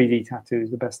 Probably 3D tattoo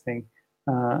is the best thing,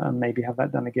 and maybe have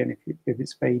that done again if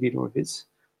it's faded or if it's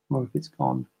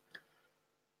gone.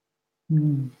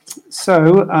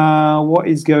 So what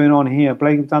is going on here?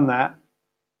 Blake have done that.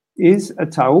 Is a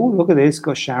towel, look at this,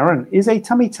 got Sharon. Is a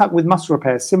tummy tuck with muscle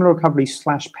repair similar recovery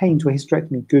 / pain to a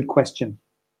hysterectomy? Good question.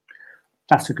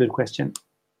 That's a good question.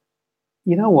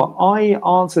 You know what? I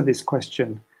answer this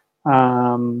question,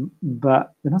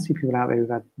 but there must be people out there who've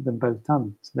had them both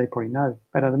done, so they probably know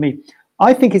better than me.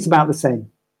 I think it's about the same.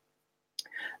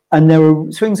 And there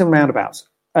are swings and roundabouts.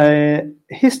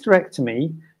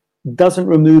 Hysterectomy doesn't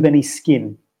remove any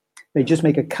skin. They just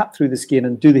make a cut through the skin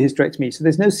and do the hysterectomy. So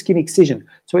there's no skin excision.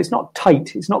 So it's not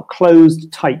tight. It's not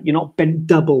closed tight. You're not bent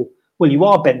double. Well, you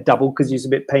are bent double because it's a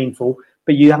bit painful,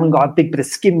 but you haven't got a big bit of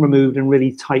skin removed and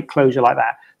really tight closure like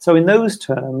that. So in those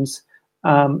terms,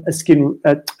 a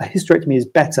hysterectomy is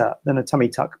better than a tummy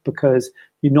tuck because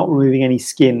you're not removing any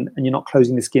skin and you're not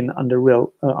closing the skin under a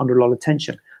lot of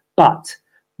tension. But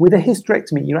with a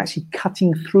hysterectomy, you're actually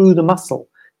cutting through the muscle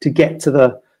to get to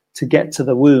the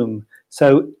womb.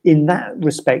 So in that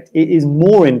respect, it is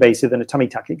more invasive than a tummy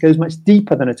tuck. It goes much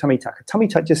deeper than a tummy tuck. A tummy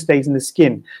tuck just stays in the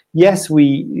skin. Yes, you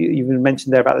even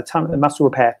mentioned there about the muscle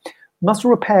repair. Muscle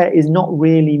repair is not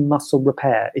really muscle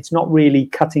repair. It's not really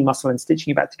cutting muscle and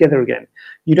stitching it back together again.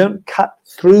 You don't cut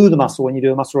through the muscle when you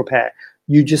do a muscle repair.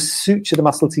 You just suture the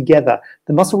muscle together.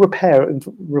 The muscle repair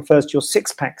refers to your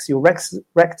six-packs, your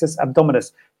rectus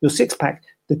abdominis, your six-pack.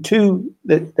 The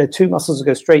two muscles that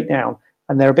go straight down,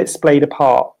 and they're a bit splayed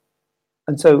apart.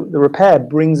 And so the repair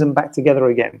brings them back together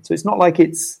again. So it's not like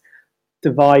it's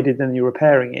divided and you're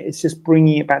repairing it. It's just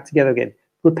bringing it back together again.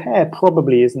 Repair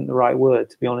probably isn't the right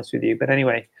word, to be honest with you. But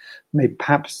anyway,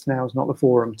 perhaps now is not the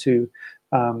forum to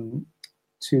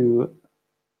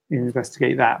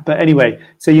investigate that. But anyway,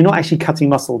 so you're not actually cutting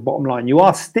muscle, bottom line. You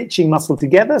are stitching muscle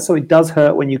together. So it does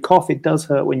hurt when you cough. It does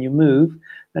hurt when you move.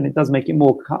 And it does make it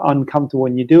more uncomfortable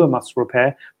when you do a muscle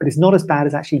repair, but it's not as bad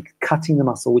as actually cutting the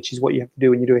muscle, which is what you have to do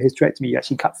when you do a hysterectomy. You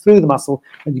actually cut through the muscle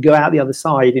and you go out the other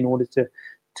side in order to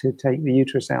take the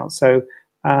uterus out. So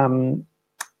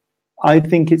I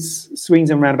think it's swings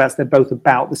and roundabouts. They're both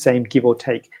about the same, give or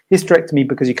take. Hysterectomy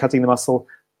because you're cutting the muscle,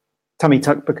 tummy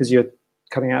tuck because you're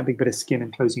cutting out a big bit of skin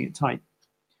and closing it tight.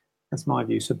 That's my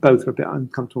view. So both are a bit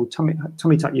uncomfortable. Tummy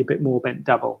tuck, you're a bit more bent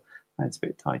double, and it's a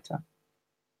bit tighter.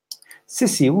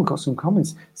 Sissy, got some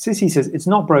comments. Sissy says, it's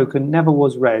not broken, never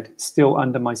was red, still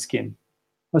under my skin.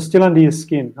 Oh, still under your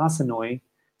skin. That's annoying.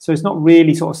 So it's not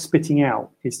really sort of spitting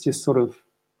out. It's just sort of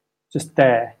just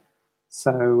there.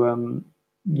 So,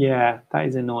 yeah, that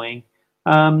is annoying.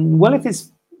 Well,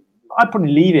 I'd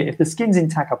probably leave it. If the skin's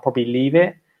intact, I'll probably leave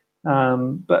it.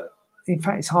 But in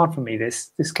fact, it's hard for me,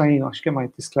 this disclaimer. I should get my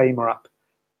disclaimer up.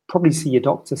 Probably see your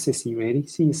doctor, Sissy, really.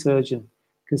 See your surgeon.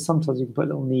 Because sometimes you can put a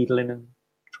little needle in and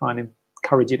try and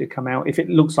encourage it to come out if it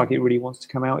looks like it really wants to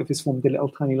come out, if it's formed a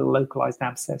tiny little localized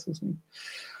abscess or something.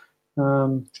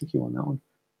 Tricky one, that one.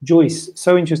 Joyce,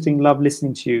 so interesting, love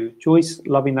listening to you. Joyce,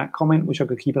 loving that comment. Wish I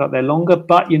could keep it up there longer,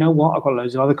 but you know what, I've got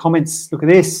loads of other comments. Look at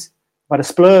this, about a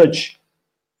splurge.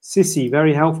 Sissy,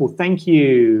 very helpful, thank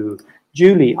you.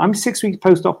 Julie, I'm 6 weeks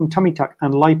post-op from tummy tuck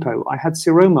and lipo. I had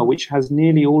seroma, which has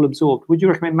nearly all absorbed. Would you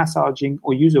recommend massaging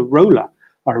or use a roller?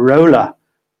 A roller.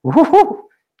 Woo-hoo!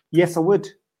 Yes, I would.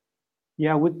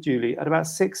 Yeah, I would, Julie. At about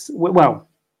 6, well,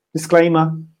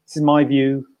 disclaimer, this is my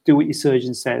view. Do what your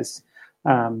surgeon says.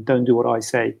 Don't do what I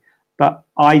say. But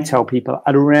I tell people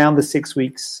at around the 6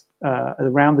 weeks,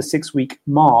 around the 6 week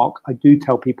mark, I do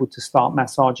tell people to start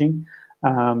massaging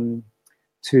to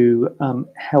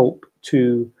help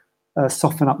to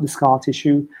soften up the scar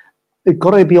tissue. I've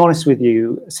got to be honest with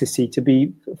you, Sissy, to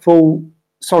be full.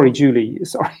 Sorry, Julie.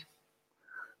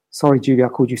 Sorry, Julie, I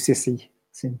called you Sissy.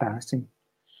 It's embarrassing.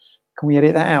 Can we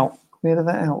edit that out? Can we edit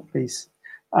that out, please?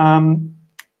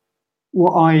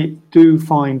 What I do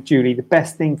find, Julie, the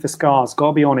best thing for scars, got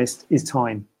to be honest, is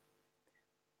time.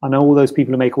 I know all those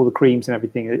people who make all the creams and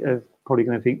everything are probably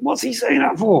going to think, what's he saying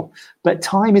that for? But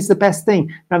time is the best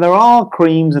thing. Now, there are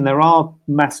creams and there are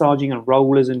massaging and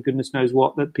rollers and goodness knows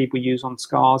what that people use on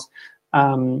scars.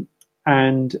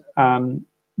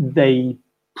 They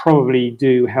probably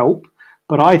do help.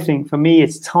 But I think for me,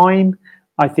 it's time.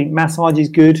 I think massage is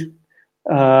good.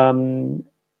 It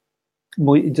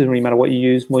doesn't really matter what you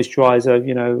use, moisturizer,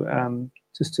 you know,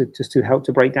 just to help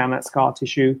to break down that scar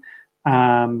tissue.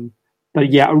 But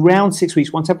yeah, around 6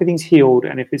 weeks, once everything's healed,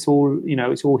 and if it's all, you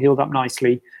know, it's all healed up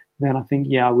nicely, then I think,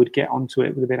 yeah, I would get onto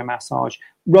it with a bit of massage.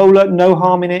 Roller, no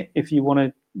harm in it if you want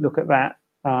to look at that.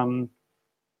 No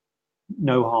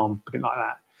harm, put it like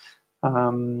that.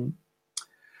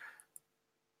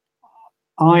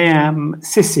 I am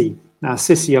Sissy. Now,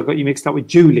 Sissy, I've got you mixed up with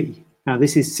Julie. Now,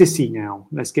 this is Sissy now.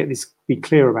 Let's get this, be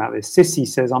clear about this. Sissy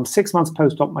says, I'm 6 months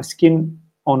post-op. My skin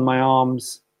on my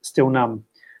arms still numb.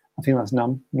 I think that's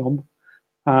numb.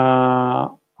 I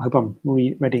hope I'm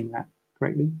reading that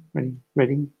correctly.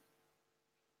 Reading.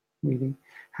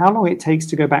 How long it takes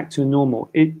to go back to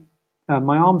normal?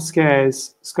 My arm I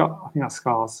think that's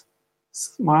scars.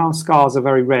 My arm scars are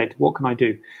very red. What can I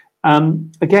do?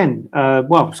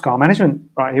 Well, scar management.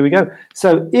 Right, here we go.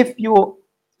 So if your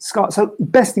scar, so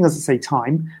best thing is to say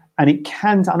time, and it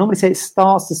can. I normally say it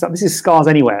starts to start. This is scars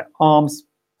anywhere: arms,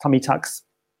 tummy tucks,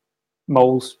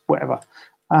 moles, whatever.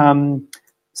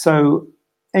 So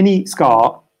any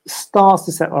scar starts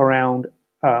to settle around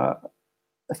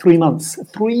 3 months.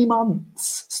 3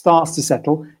 months starts to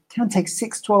settle. It can take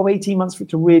 6, 12, 18 months for it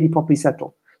to really properly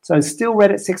settle. So still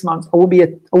red at 6 months. I won't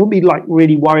be like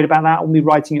really worried about that. I won't be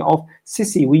writing it off.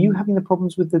 Sissy, were you having the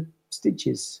problems with the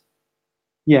stitches?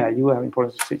 Yeah, you were having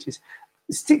problems with stitches.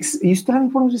 Are you still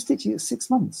having problems with stitches at 6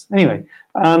 months? Anyway,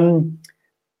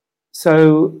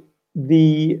 so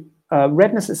the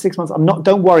redness at 6 months,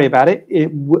 don't worry about it.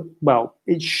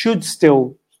 It should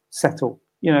still settle.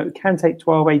 You know, it can take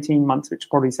 12, 18 months to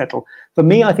probably settle. For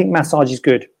me, I think massage is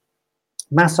good.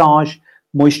 Massage,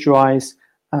 moisturize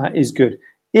is good.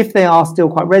 If they are still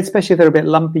quite red, especially if they're a bit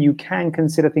lumpy, you can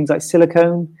consider things like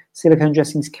silicone. Silicone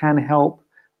dressings can help.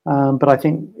 But I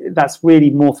think that's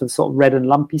really more for the sort of red and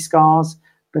lumpy scars.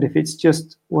 But if it's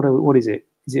just, what is it?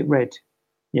 Is it red?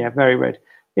 Yeah, very red.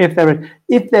 If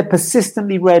they're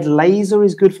persistently red, laser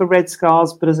is good for red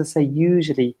scars. But as I say,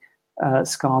 usually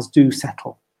scars do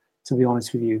settle, to be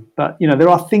honest with you. But, you know, there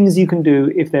are things you can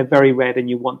do if they're very red and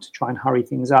you want to try and hurry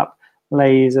things up.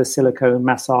 Laser, silicone,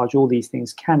 massage, all these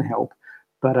things can help.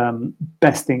 But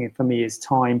best thing for me is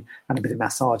time and a bit of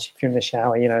massage. If you're in the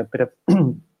shower, you know, a bit of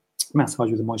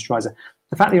massage with a moisturizer.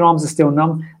 The fact that your arms are still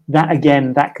numb,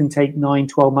 that can take 9,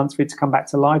 12 months for it to come back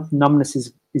to life. Numbness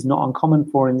is not uncommon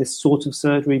for in this sort of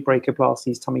surgery,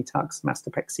 blepharoplasties, tummy tucks,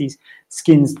 mastopexies.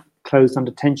 Skin's closed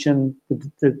under tension,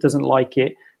 doesn't like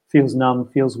it, feels numb,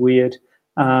 feels weird.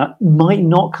 Might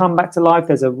not come back to life.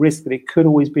 There's a risk that it could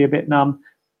always be a bit numb,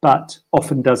 but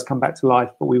often does come back to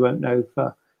life, but we won't know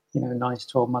for 9 to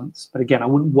 12 months. But again, I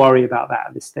wouldn't worry about that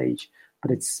at this stage.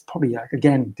 But it's probably,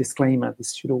 again, disclaimer,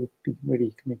 this should all be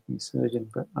really coming from the surgeon,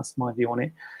 but that's my view on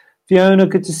it. Fiona,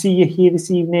 good to see you here this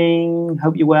evening.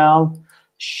 Hope you're well.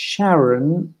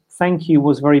 Sharon, thank you,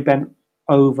 was very bent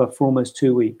over for almost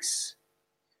 2 weeks.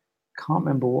 Can't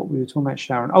remember what we were talking about,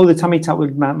 Sharon. Oh, the tummy tuck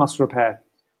with muscle repair.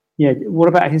 Yeah, what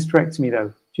about a hysterectomy, though?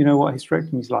 Do you know what a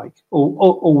hysterectomy is like?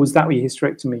 Or was that your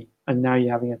hysterectomy and now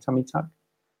you're having a tummy tuck?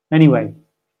 Anyway,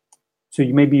 so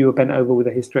maybe you were bent over with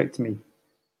a hysterectomy,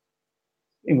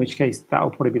 in which case that will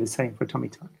probably be the same for a tummy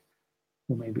tuck.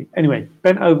 Or maybe. Anyway,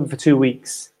 bent over for 2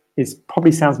 weeks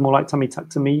probably sounds more like tummy tuck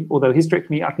to me, although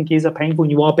hysterectomy I think is a painful.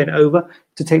 You are bent over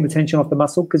to take the tension off the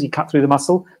muscle because you cut through the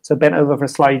muscle. So bent over for a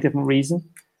slightly different reason.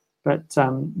 But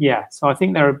yeah, so I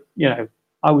think they're,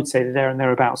 I would say they're there and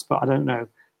thereabouts, but I don't know.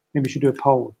 Maybe we should do a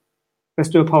poll. Let's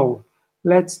do a poll.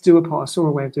 Let's do a poll. I saw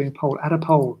a way of doing a poll. Add a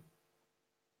poll.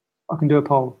 I can do a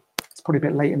poll. It's probably a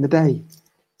bit late in the day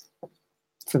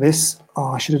for this.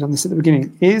 Oh, I should have done this at the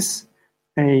beginning. Is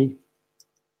a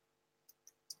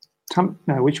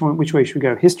which way should we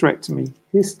go? Hysterectomy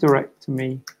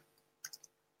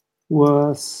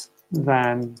worse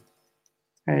than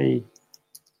a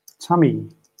tummy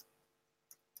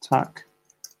tuck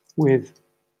with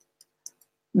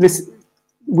this?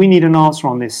 We need an answer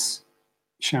on this,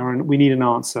 Sharon. We need an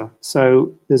answer.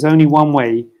 So there's only one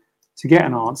way to get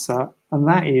an answer, and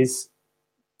that is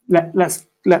let's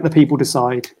let the people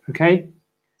decide, okay?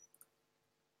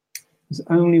 There's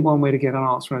only one way to get an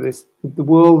answer on this. The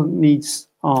world needs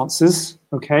answers,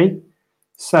 okay?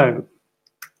 So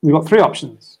we've got 3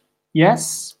 options.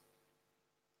 Yes,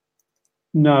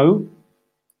 no,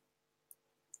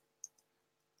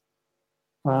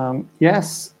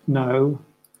 yes, no,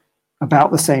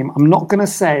 about the same. I'm not going to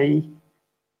say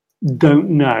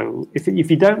don't know. If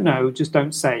you don't know, just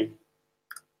don't say.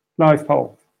 Live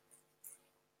poll.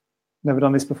 Never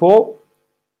done this before.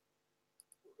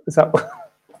 Is that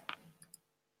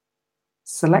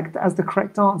Select as the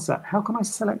correct answer. How can I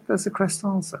select as the correct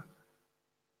answer?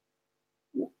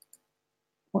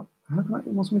 What? How can I? It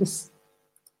wants me to.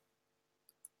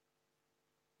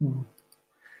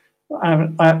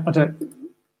 I don't.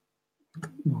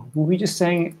 Were we just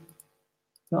saying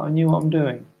that I knew what I'm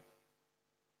doing?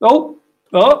 Oh,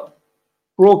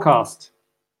 broadcast.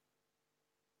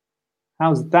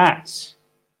 How's that?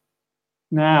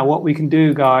 Now, what we can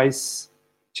do, guys,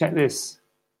 check this.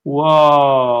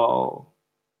 Whoa.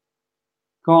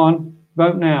 Go on,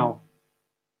 vote now.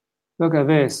 Look at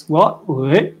this. What?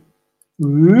 Whoop.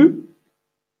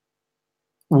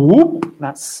 Whoop.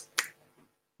 That's.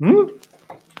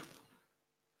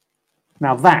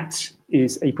 Now, that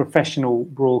is a professional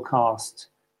broadcast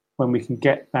when we can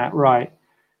get that right.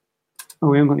 Oh,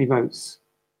 we haven't got any votes.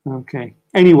 Okay.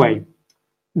 Anyway,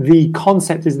 the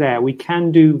concept is there. We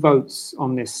can do votes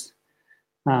on this.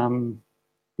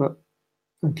 But,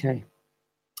 okay.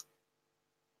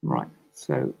 Right.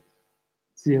 So,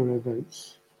 0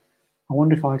 votes. I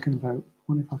wonder if I can vote. I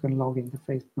wonder if I can log into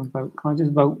Facebook and vote. Can I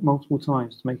just vote multiple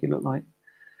times to make it look like?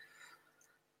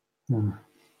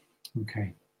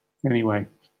 Okay. Anyway.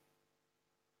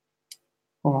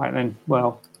 All right then.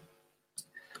 Well,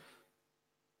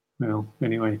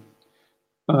 anyway.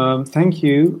 Thank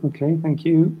you. Okay, thank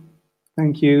you.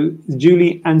 Thank you.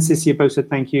 Julie and Sissy both said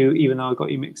thank you, even though I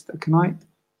got you mixed up.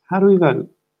 How do we vote?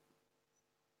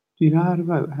 Do you know how to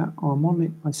vote? I'm on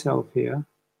it myself here.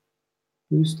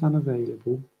 Boost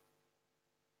unavailable.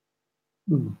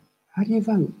 How do you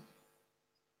vote?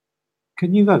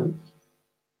 Can you vote?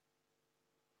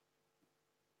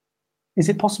 Is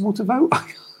it possible to vote?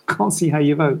 I can't see how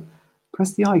you vote.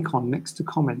 Press the icon next to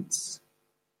comments.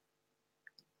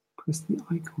 Press the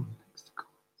icon next to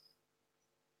comments.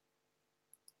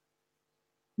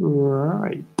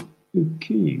 Right.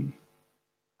 Okay.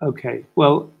 Okay.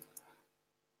 Well,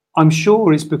 I'm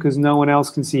sure it's because no one else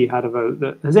can see how to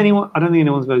vote. Has anyone? I don't think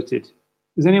anyone's voted.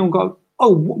 Has anyone got?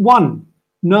 Oh, one.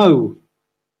 No.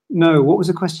 No. What was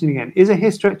the question again? Is a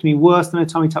hysterectomy worse than a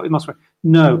tummy tuck with muscle repair?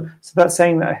 No. So that's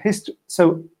saying that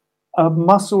a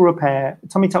muscle repair,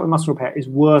 tummy tuck with muscle repair, is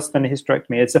worse than a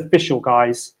hysterectomy. It's official,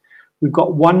 guys. We've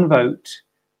got one vote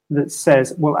that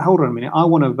says, well, hold on a minute. I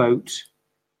want to vote.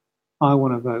 I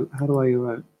want to vote. How do I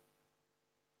vote?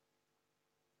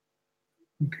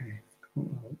 Okay.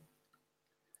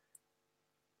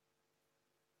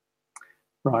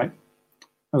 Right.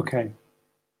 Okay.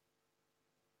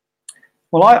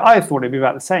 Well, I thought it'd be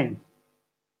about the same.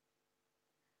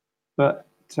 But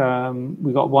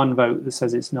we got one vote that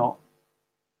says it's not.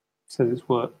 Says it's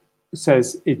worse.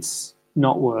 Says it's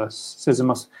not worse. Says it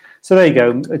must. So there you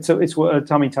go. It's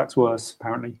tummy tuck's worse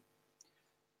apparently.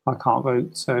 I can't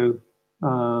vote. So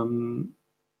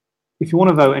if you want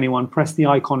to vote, anyone, press the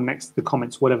icon next to the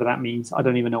comments, whatever that means. I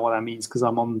don't even know what that means because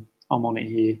I'm on it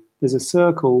here. There's a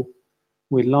circle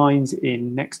with lines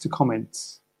in next to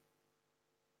comments.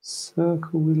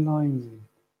 Circle with lines in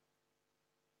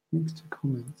next to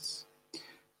comments.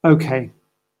 Okay.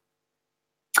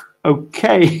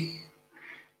 Okay.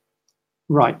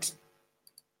 Right.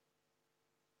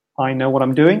 I know what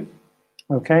I'm doing.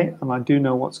 Okay. And I do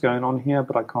know what's going on here,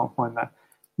 but I can't find that.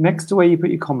 Next to where you put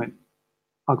your comment,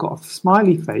 I've got a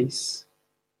smiley face,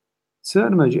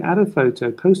 certain emoji, add a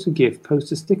photo, post a GIF,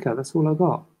 post a sticker. That's all I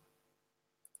got.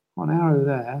 Got an arrow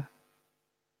there.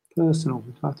 Personal.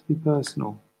 It have to be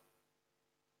personal.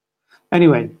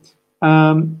 Anyway,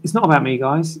 it's not about me,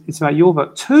 guys. It's about your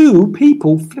vote. 2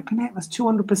 people flipping it. That's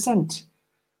 200%.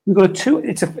 We've got a 2.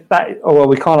 It's a that. Oh well,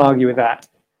 we can't argue with that.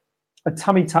 A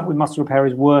tummy tuck with muscle repair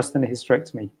is worse than a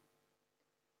hysterectomy.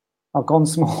 I've gone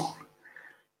small.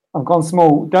 I've gone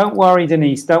small. Don't worry,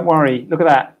 Denise. Don't worry. Look at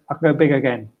that. I can go big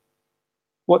again.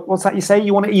 What's that you say?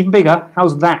 You want it even bigger?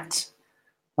 How's that?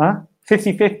 Huh?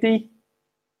 50-50?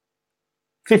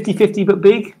 50-50 but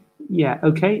big? Yeah,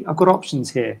 okay. I've got options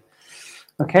here.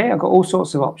 Okay, I've got all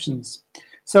sorts of options.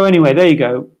 So anyway, there you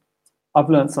go. I've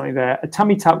learned something there. A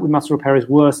tummy tuck with muscle repair is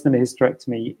worse than a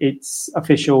hysterectomy. It's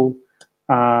official.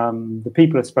 The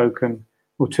people have spoken,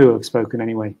 or 2 have spoken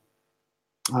anyway.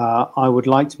 I would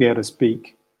like to be able to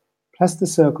speak. Press the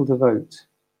circle to vote.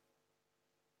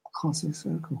 I can't see a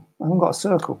circle. I haven't got a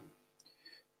circle.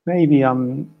 Maybe,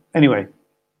 anyway.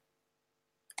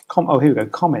 Oh, here we go.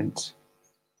 Comment.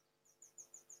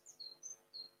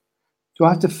 Do I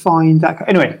have to find that?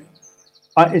 Anyway,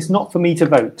 it's not for me to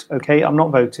vote, okay? I'm not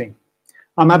voting.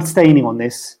 I'm abstaining on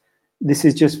this. This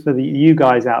is just for you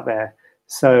guys out there.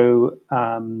 So,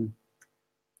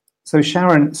 so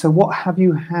Sharon, so what have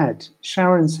you had?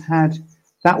 Sharon's had,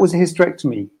 that was a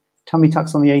hysterectomy. Tummy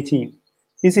tucks on the 18th.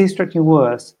 Is a hysterectomy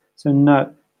worse? So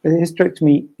no. A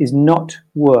hysterectomy is not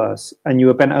worse, and you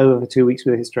were bent over for 2 weeks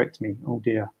with a hysterectomy. Oh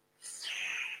dear.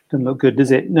 Doesn't look good,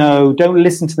 does it? No, don't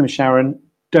listen to them, Sharon.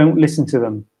 Don't listen to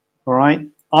them. All right?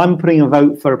 I'm putting a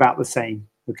vote for about the same.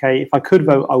 Okay? If I could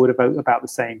vote, I would have voted about the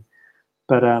same.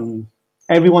 But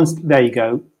everyone's, there you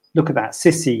go. Look at that.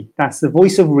 Sissy, that's the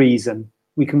voice of reason.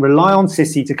 We can rely on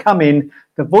Sissy to come in,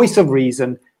 the voice of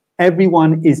reason.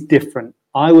 Everyone is different.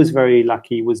 I was very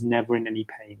lucky, was never in any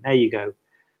pain. There you go.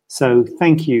 So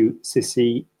thank you,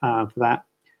 Sissy, for that.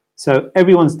 So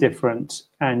everyone's different,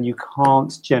 and you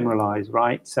can't generalize,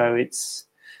 right? So it's,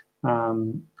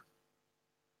 you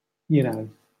know,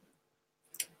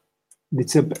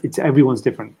 it's everyone's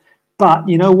different. But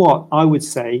you know what? I would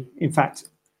say, in fact,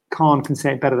 Khan can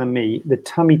say it better than me. The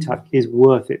tummy tuck is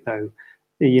worth it, though.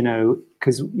 You know,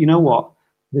 because you know what?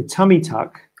 The tummy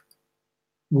tuck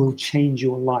will change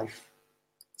your life.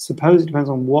 Suppose it depends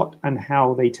on what and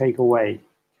how they take away.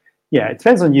 Yeah, it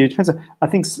depends on you. It depends on, I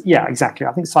think, yeah, exactly.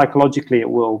 I think psychologically it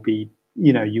will be,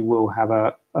 you know, you will have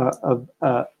an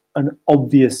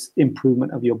obvious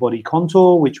improvement of your body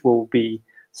contour, which will be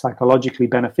psychologically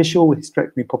beneficial. With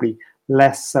hysterectomy, probably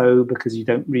less so, because you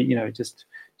don't really, you know, just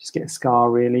get a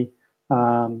scar really.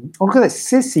 Oh, look at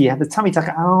this. Sissy had the tummy tuck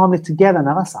and arm it together.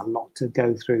 Now that's a lot to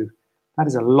go through. That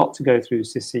is a lot to go through,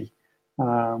 Sissy.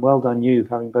 Well done you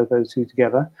for having both those two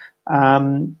together.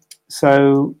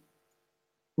 So,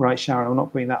 right, Sharon, I'm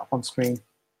not putting that up on screen.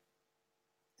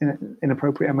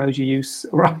 Inappropriate emoji use.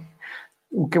 Right.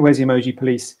 Okay, where's the emoji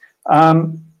police?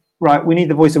 Right, we need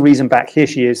the voice of reason back. Here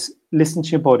she is. Listen to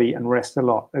your body and rest a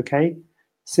lot, okay?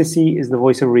 Sissy is the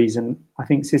voice of reason. I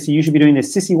think, Sissy, you should be doing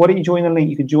this. Sissy, why don't you join the link?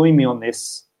 You could join me on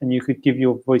this, and you could give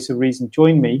your voice of reason.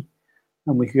 Join me,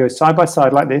 and we could go side by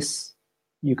side like this.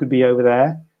 You could be over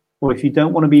there. Or if you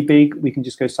don't want to be big, we can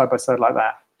just go side by side like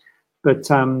that. But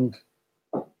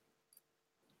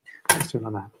let's do it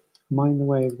like that. Am I in the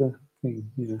way of the thing?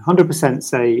 Yeah, 100%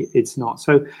 say it's not.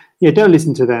 So yeah, don't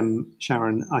listen to them,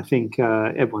 Sharon. I think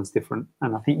everyone's different,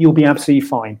 and I think you'll be absolutely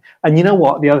fine. And you know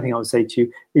what? The other thing I would say to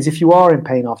you is, if you are in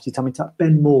pain after your tummy tuck,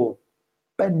 bend more.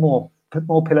 Bend more. Put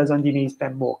more pillows under your knees.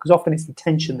 Bend more, because often it's the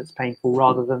tension that's painful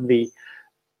rather than the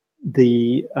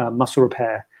muscle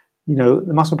repair. You know,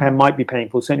 the muscle repair might be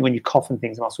painful. Certainly when you cough and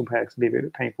things, muscle repair can be a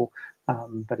bit painful.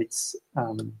 But it's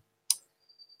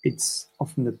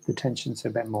often the tension, so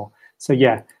bend more. So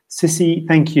yeah, Sissy,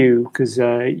 thank you, because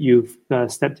you've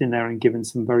stepped in there and given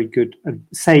some very good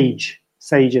sage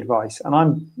advice. And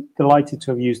I'm delighted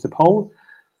to have used the poll.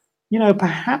 You know,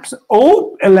 perhaps,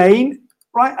 oh, Elaine,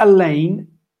 right, Elaine,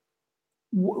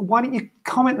 why don't you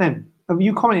comment then? Have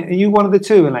you commented? Are you one of the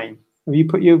two, Elaine? Have you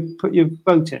put your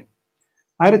vote in?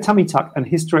 I had a tummy tuck and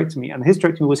hysterectomy, and the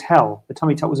hysterectomy was hell. The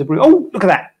tummy tuck was a bruise. Oh, look at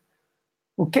that.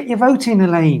 Well, get your vote in,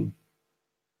 Elaine.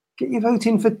 Get your vote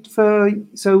in for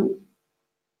so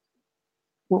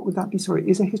what would that be? Sorry,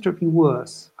 is a hysterectomy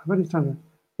worse? I read it time.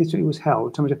 Hysterectomy was hell.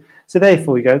 The tummy tuck. So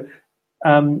therefore we go.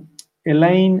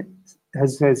 Elaine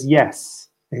says yes,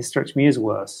 the hysterectomy is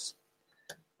worse.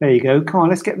 There you go. Come on,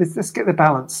 let's get this. Let's get the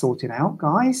balance sorted out,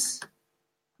 guys.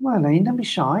 Come on, Elaine, don't be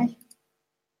shy.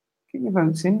 Get your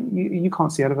votes in. You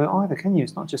can't see how to vote either, can you?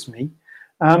 It's not just me.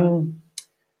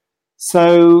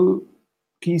 So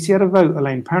can you see how to vote,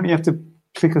 Elaine? Apparently you have to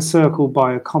click a circle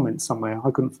by a comment somewhere.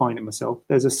 I couldn't find it myself.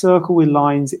 There's a circle with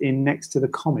lines in next to the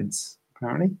comments,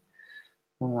 apparently.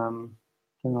 Don't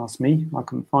ask me. I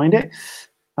couldn't find it.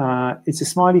 It's a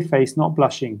smiley face, not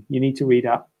blushing. You need to read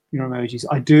up your emojis.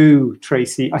 I do,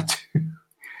 Tracy. I do.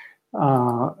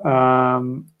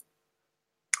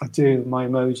 I do, my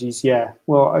emojis, yeah.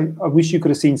 Well, I wish you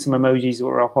could have seen some emojis that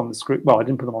were up on the screen. Well, I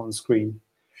didn't put them on the screen.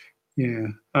 Yeah.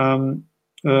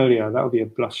 Earlier, that would be a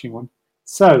blushing one.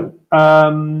 So,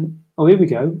 oh, here we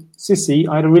go. Sissy,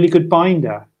 I had a really good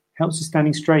binder. Helps you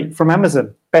standing straight. From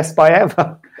Amazon. Best buy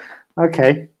ever.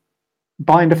 Okay.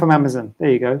 Binder from Amazon. There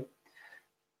you go.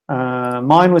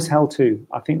 Mine was hell too.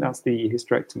 I think that's the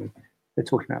hysterectomy they're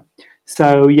talking about.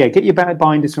 So, yeah, get your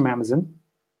binders from Amazon.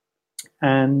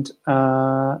 And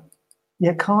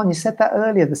yeah, Khan, you said that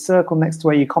earlier, the circle next to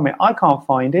where you comment. I can't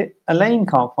find it. Elaine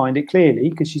can't find it clearly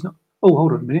because she's not. Oh,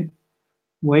 hold on a minute.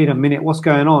 Wait a minute. What's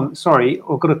going on? Sorry,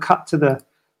 I've got to cut to the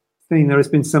thing. There has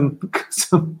been some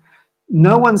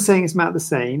no one's saying it's about the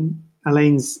same.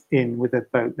 Elaine's in with a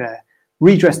vote there.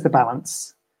 Redress the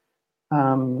balance.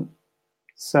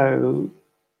 So,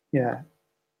 yeah.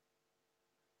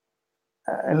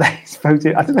 Elaine's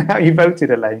voted. I don't know how you voted,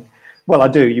 Elaine. Well, I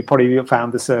do. You probably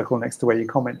found the circle next to where you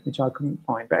comment, which I couldn't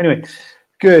find. But anyway,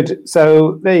 good.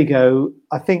 So there you go.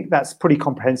 I think that's pretty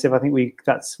comprehensive. I think we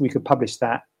could publish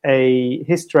that. A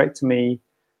hysterectomy.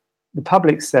 The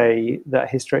public say that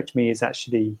hysterectomy is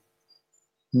actually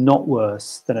not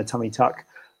worse than a tummy tuck.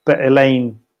 But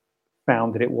Elaine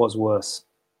found that it was worse.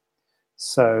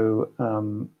 So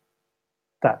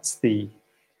that's the...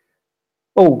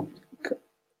 Oh,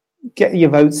 get your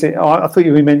votes in. Oh, I thought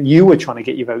you meant you were trying to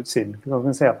get your votes in. Because I was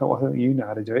going to say, I thought you know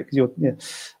how to do it. Because you're, yeah.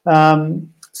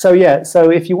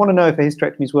 So if you want to know if a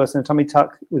hysterectomy is worse than a tummy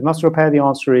tuck with muscle repair, the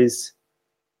answer is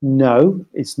no,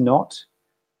 it's not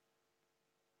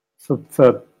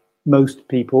for most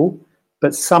people,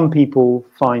 but some people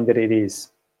find that it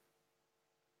is.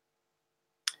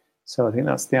 So I think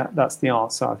that's the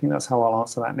answer. I think that's how I'll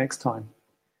answer that next time.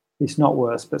 It's not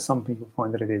worse, but some people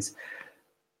find that it is.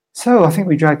 So I think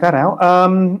we dragged that out.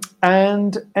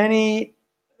 And they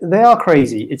are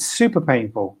crazy. It's super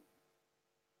painful.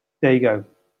 There you go.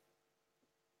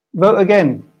 Vote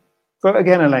again. Vote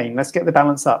again, Elaine. Let's get the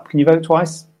balance up. Can you vote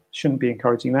twice? Shouldn't be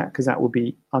encouraging that because that would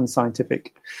be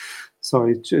unscientific.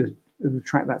 Sorry to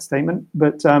retract that statement.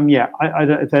 But yeah,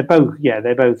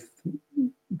 they're both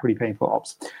pretty painful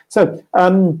ops. So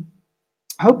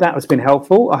hope that has been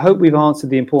helpful. I hope we've answered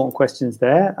the important questions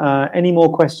there. Any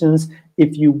more questions?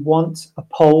 If you want a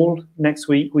poll next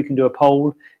week, we can do a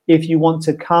poll. If you want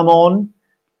to come on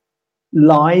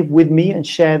live with me and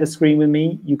share the screen with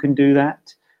me, you can do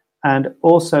that. And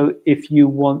also, if you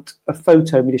want a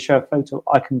photo, me to show a photo,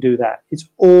 I can do that. It's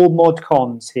all mod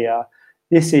cons here.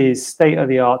 This is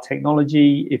state-of-the-art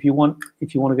technology. If you want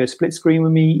to go split screen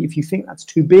with me, if you think that's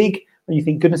too big, and you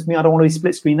think, goodness me, I don't want to be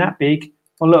split screen that big,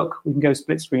 well, look, we can go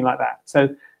split screen like that. So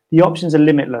the options are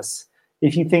limitless.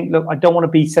 If you think, look, I don't want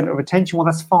to be center of attention, well,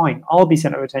 that's fine. I'll be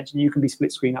center of attention. You can be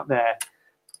split screen up there.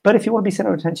 But if you want to be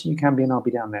center of attention, you can be, and I'll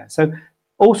be down there. So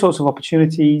all sorts of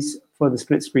opportunities for the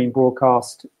split screen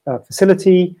broadcast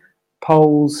facility,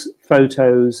 polls,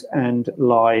 photos, and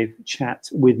live chat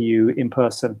with you in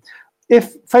person.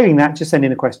 If failing that, just send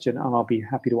in a question and I'll be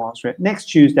happy to answer it. Next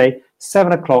Tuesday,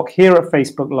 7 o'clock here at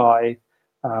Facebook Live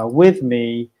with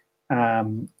me,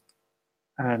 and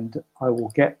I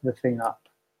will get the thing up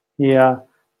here.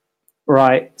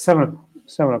 Right, 7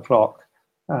 o'clock.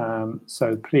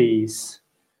 So please,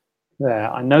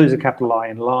 there. I know there's a capital I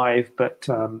in live, but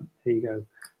there you go.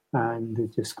 And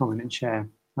just comment and share.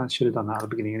 I should have done that at the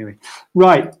beginning anyway.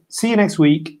 Right, see you next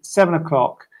week, 7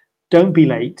 o'clock. Don't be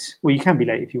late. Well, you can be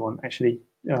late if you want, actually.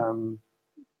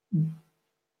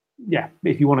 Yeah,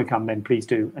 if you want to come, then please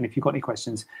do. And if you've got any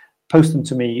questions, post them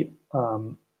to me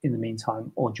in the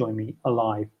meantime or join me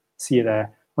live. See you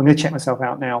there. I'm going to check myself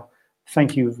out now.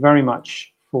 Thank you very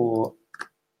much for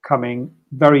coming.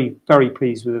 Very, very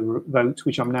pleased with the vote,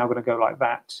 which I'm now going to go like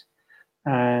that.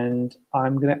 And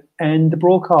I'm going to end the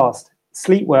broadcast.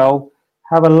 Sleep well.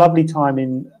 Have a lovely time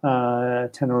in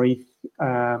Tenerife,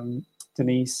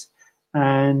 Denise.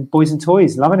 And Boys and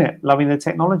Toys, loving it, loving the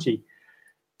technology.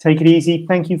 Take it easy.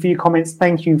 Thank you for your comments.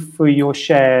 Thank you for your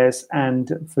shares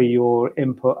and for your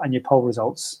input and your poll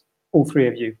results. All three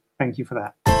of you. Thank you for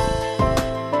that.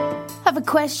 Have a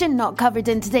question not covered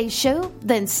in today's show?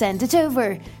 Then send it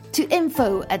over to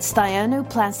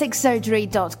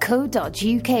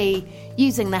info@staianoplasticsurgery.co.uk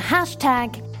using the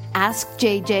hashtag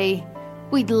AskJJ.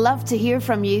 We'd love to hear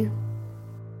from you.